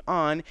what's going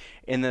on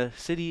in the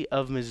city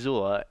of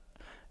Missoula.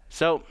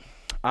 So,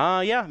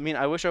 yeah, I mean,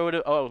 I wish I would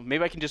have... Oh,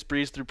 maybe I can just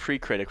breeze through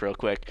Pre-Critic real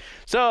quick.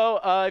 So,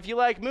 if you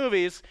like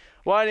movies,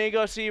 why don't you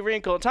go see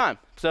Wrinkle in Time?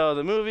 So,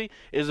 the movie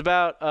is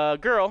about a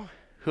girl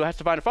who has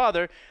to find a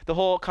father. The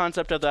whole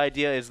concept of the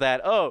idea is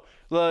that, oh,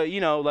 well, you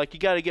know, like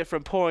you got to get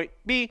from point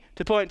B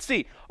to point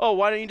C. Oh,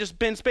 why don't you just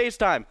bend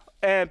space-time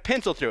and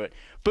pencil through it?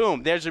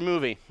 Boom, there's your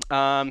movie.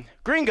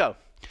 Gringo.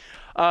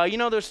 You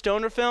know those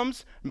stoner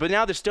films? But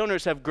now the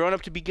stoners have grown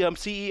up to become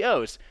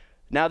CEOs.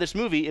 Now this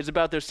movie is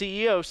about those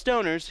CEO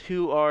stoners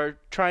who are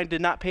trying to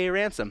not pay a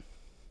ransom.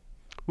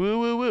 Woo,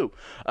 woo, woo.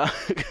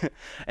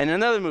 And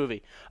another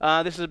movie.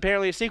 This is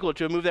apparently a sequel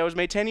to a movie that was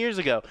made 10 years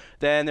ago.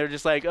 Then they're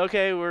just like,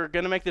 okay, we're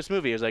going to make this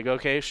movie. It's like,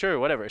 okay, sure,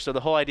 whatever. So the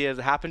whole idea is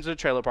it happens in a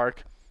trailer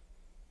park.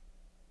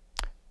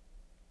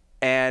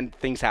 And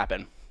things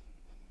happen.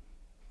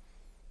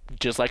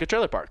 Just like a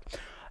trailer park.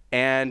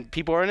 And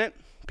people are in it.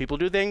 People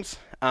do things.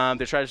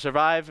 They try to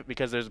survive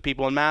because there's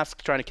people in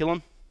masks trying to kill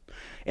them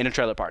in a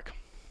trailer park.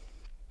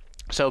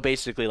 So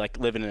basically like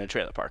living in a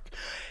trailer park.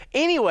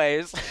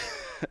 Anyways,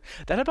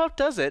 that about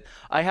does it.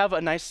 I have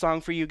a nice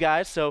song for you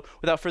guys. So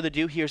without further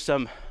ado, here's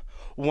some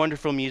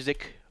wonderful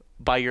music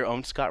by your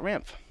own Scott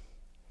Ramp.